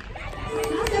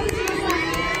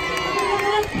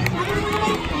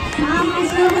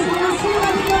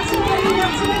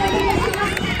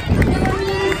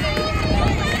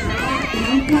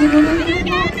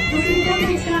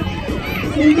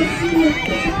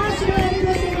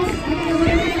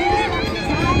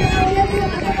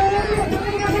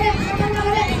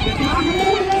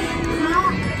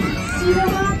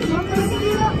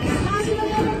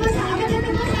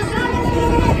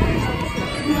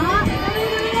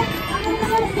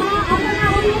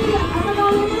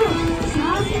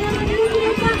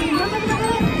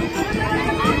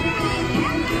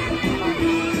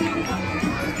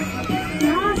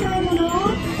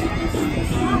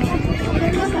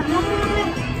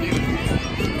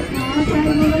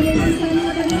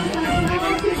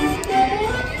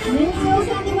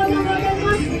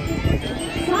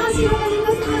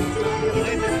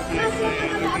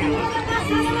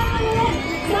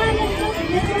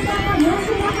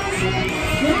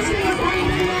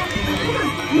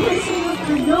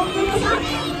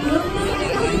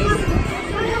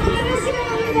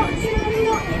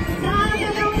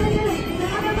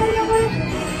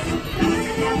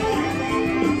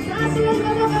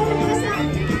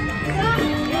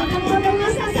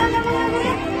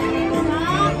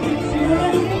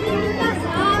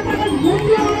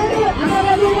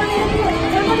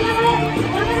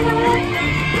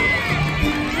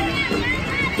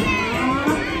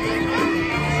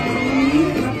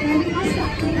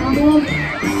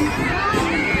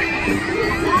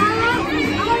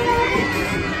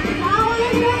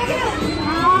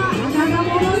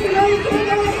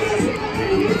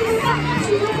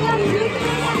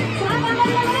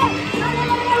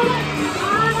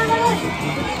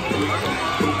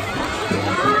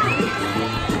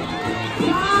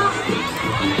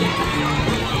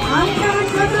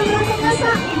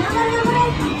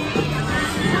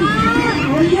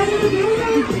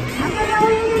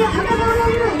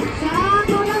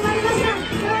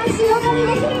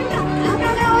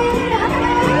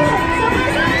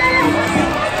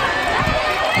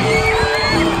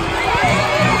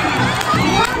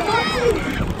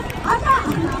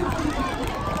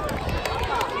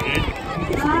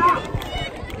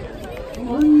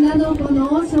女の子の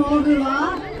勝負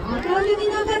は赤組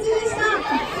の勝ちでした。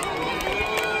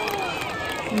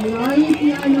強い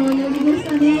ピアノ泳ぎでし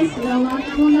たね。白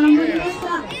枠も頑張りました。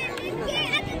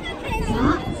さ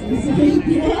あ、続いて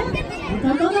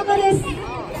男の子です。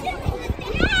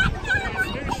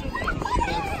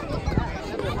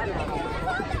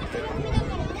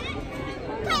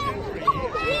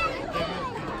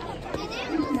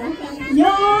よー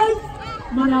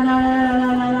い、まらららら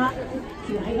ららら、気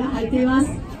合が入っています。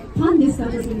パンでスター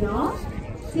トするよ。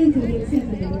センターで、センタ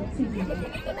ーで、センターで。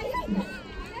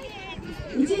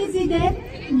位置について、よー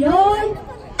い。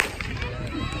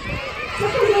さあ、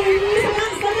これで皆様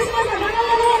スタートしました。頑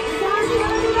張れ。さあ、白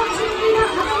の色、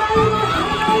赤の色、赤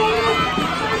の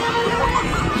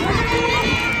色。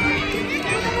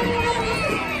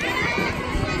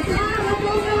さあ、バト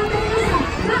ンが渡りました。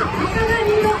さあ、赤が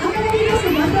2色、赤が2色して、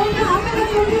バトンが赤が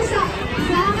飛びました。さ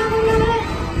あ、赤の色、さ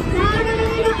あ、赤の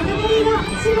色、赤の色、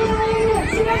白が泳ぐ、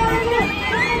白が泳ぐ。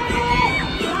さ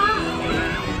あ、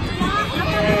赤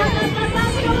が渡った、さ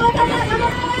あ、白が渡った、頑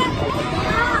張れ。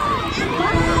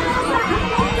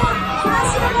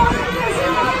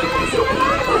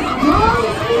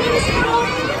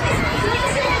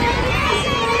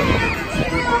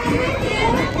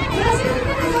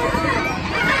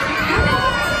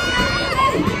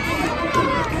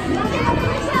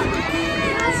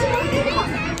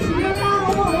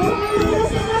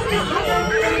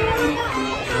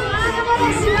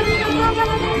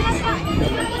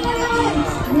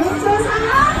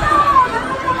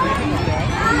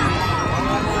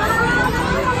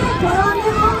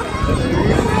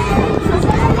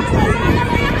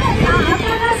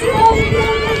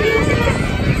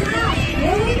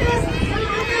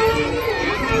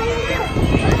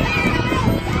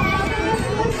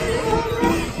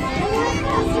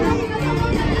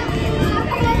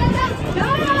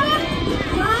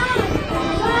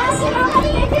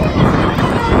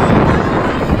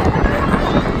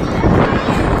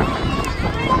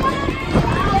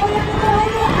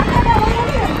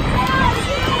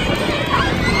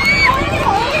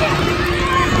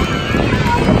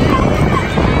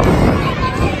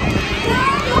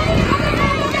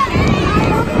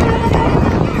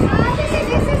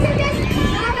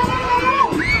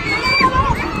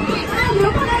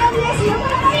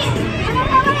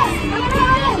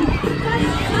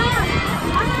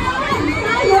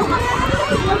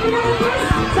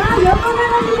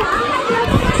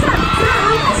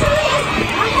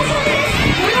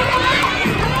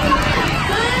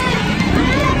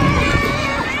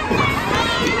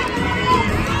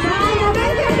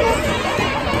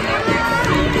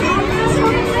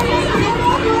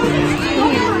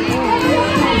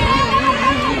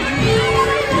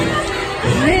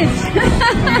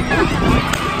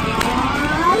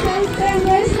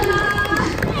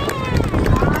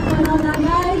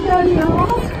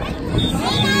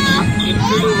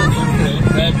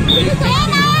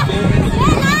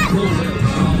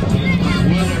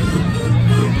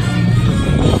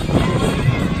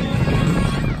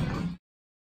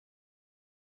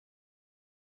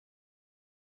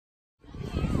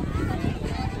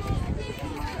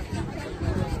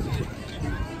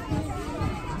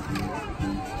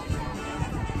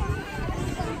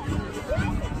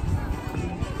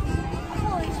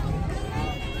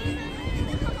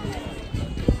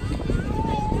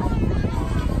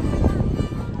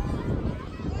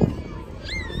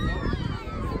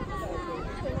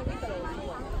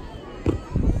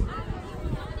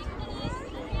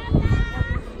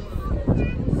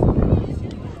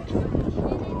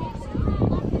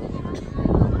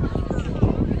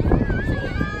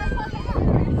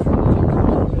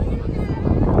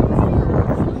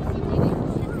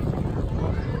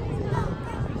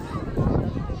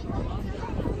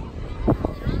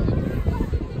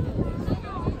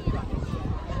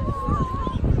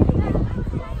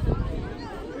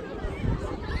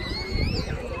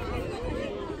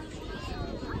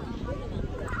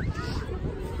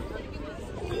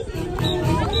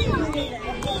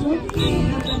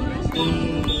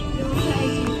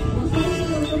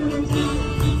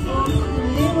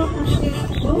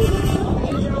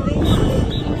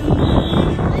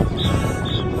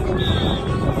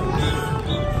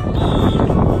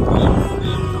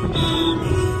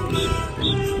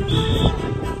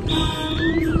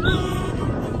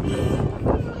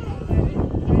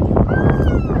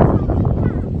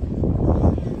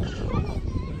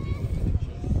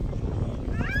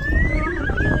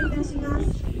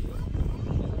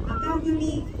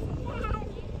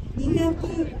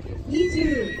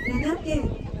227点、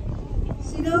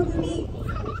白組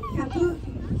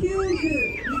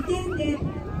192点で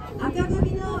赤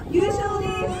組の優勝で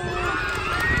す。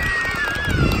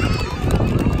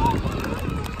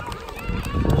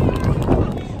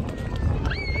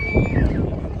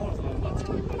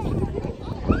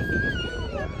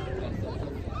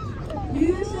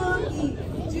優勝旗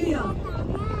授与、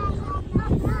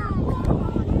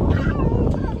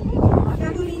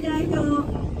赤組代表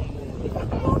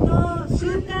後藤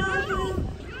俊太郎君。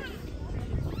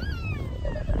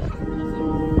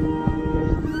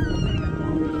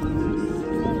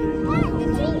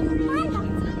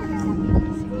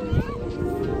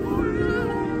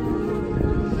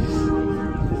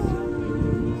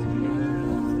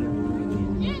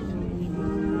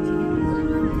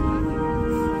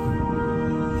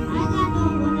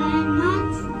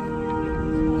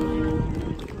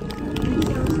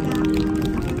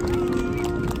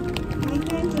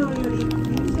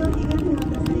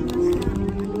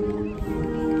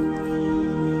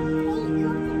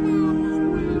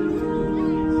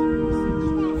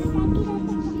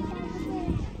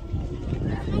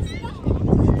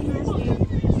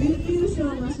準優勝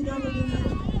の白組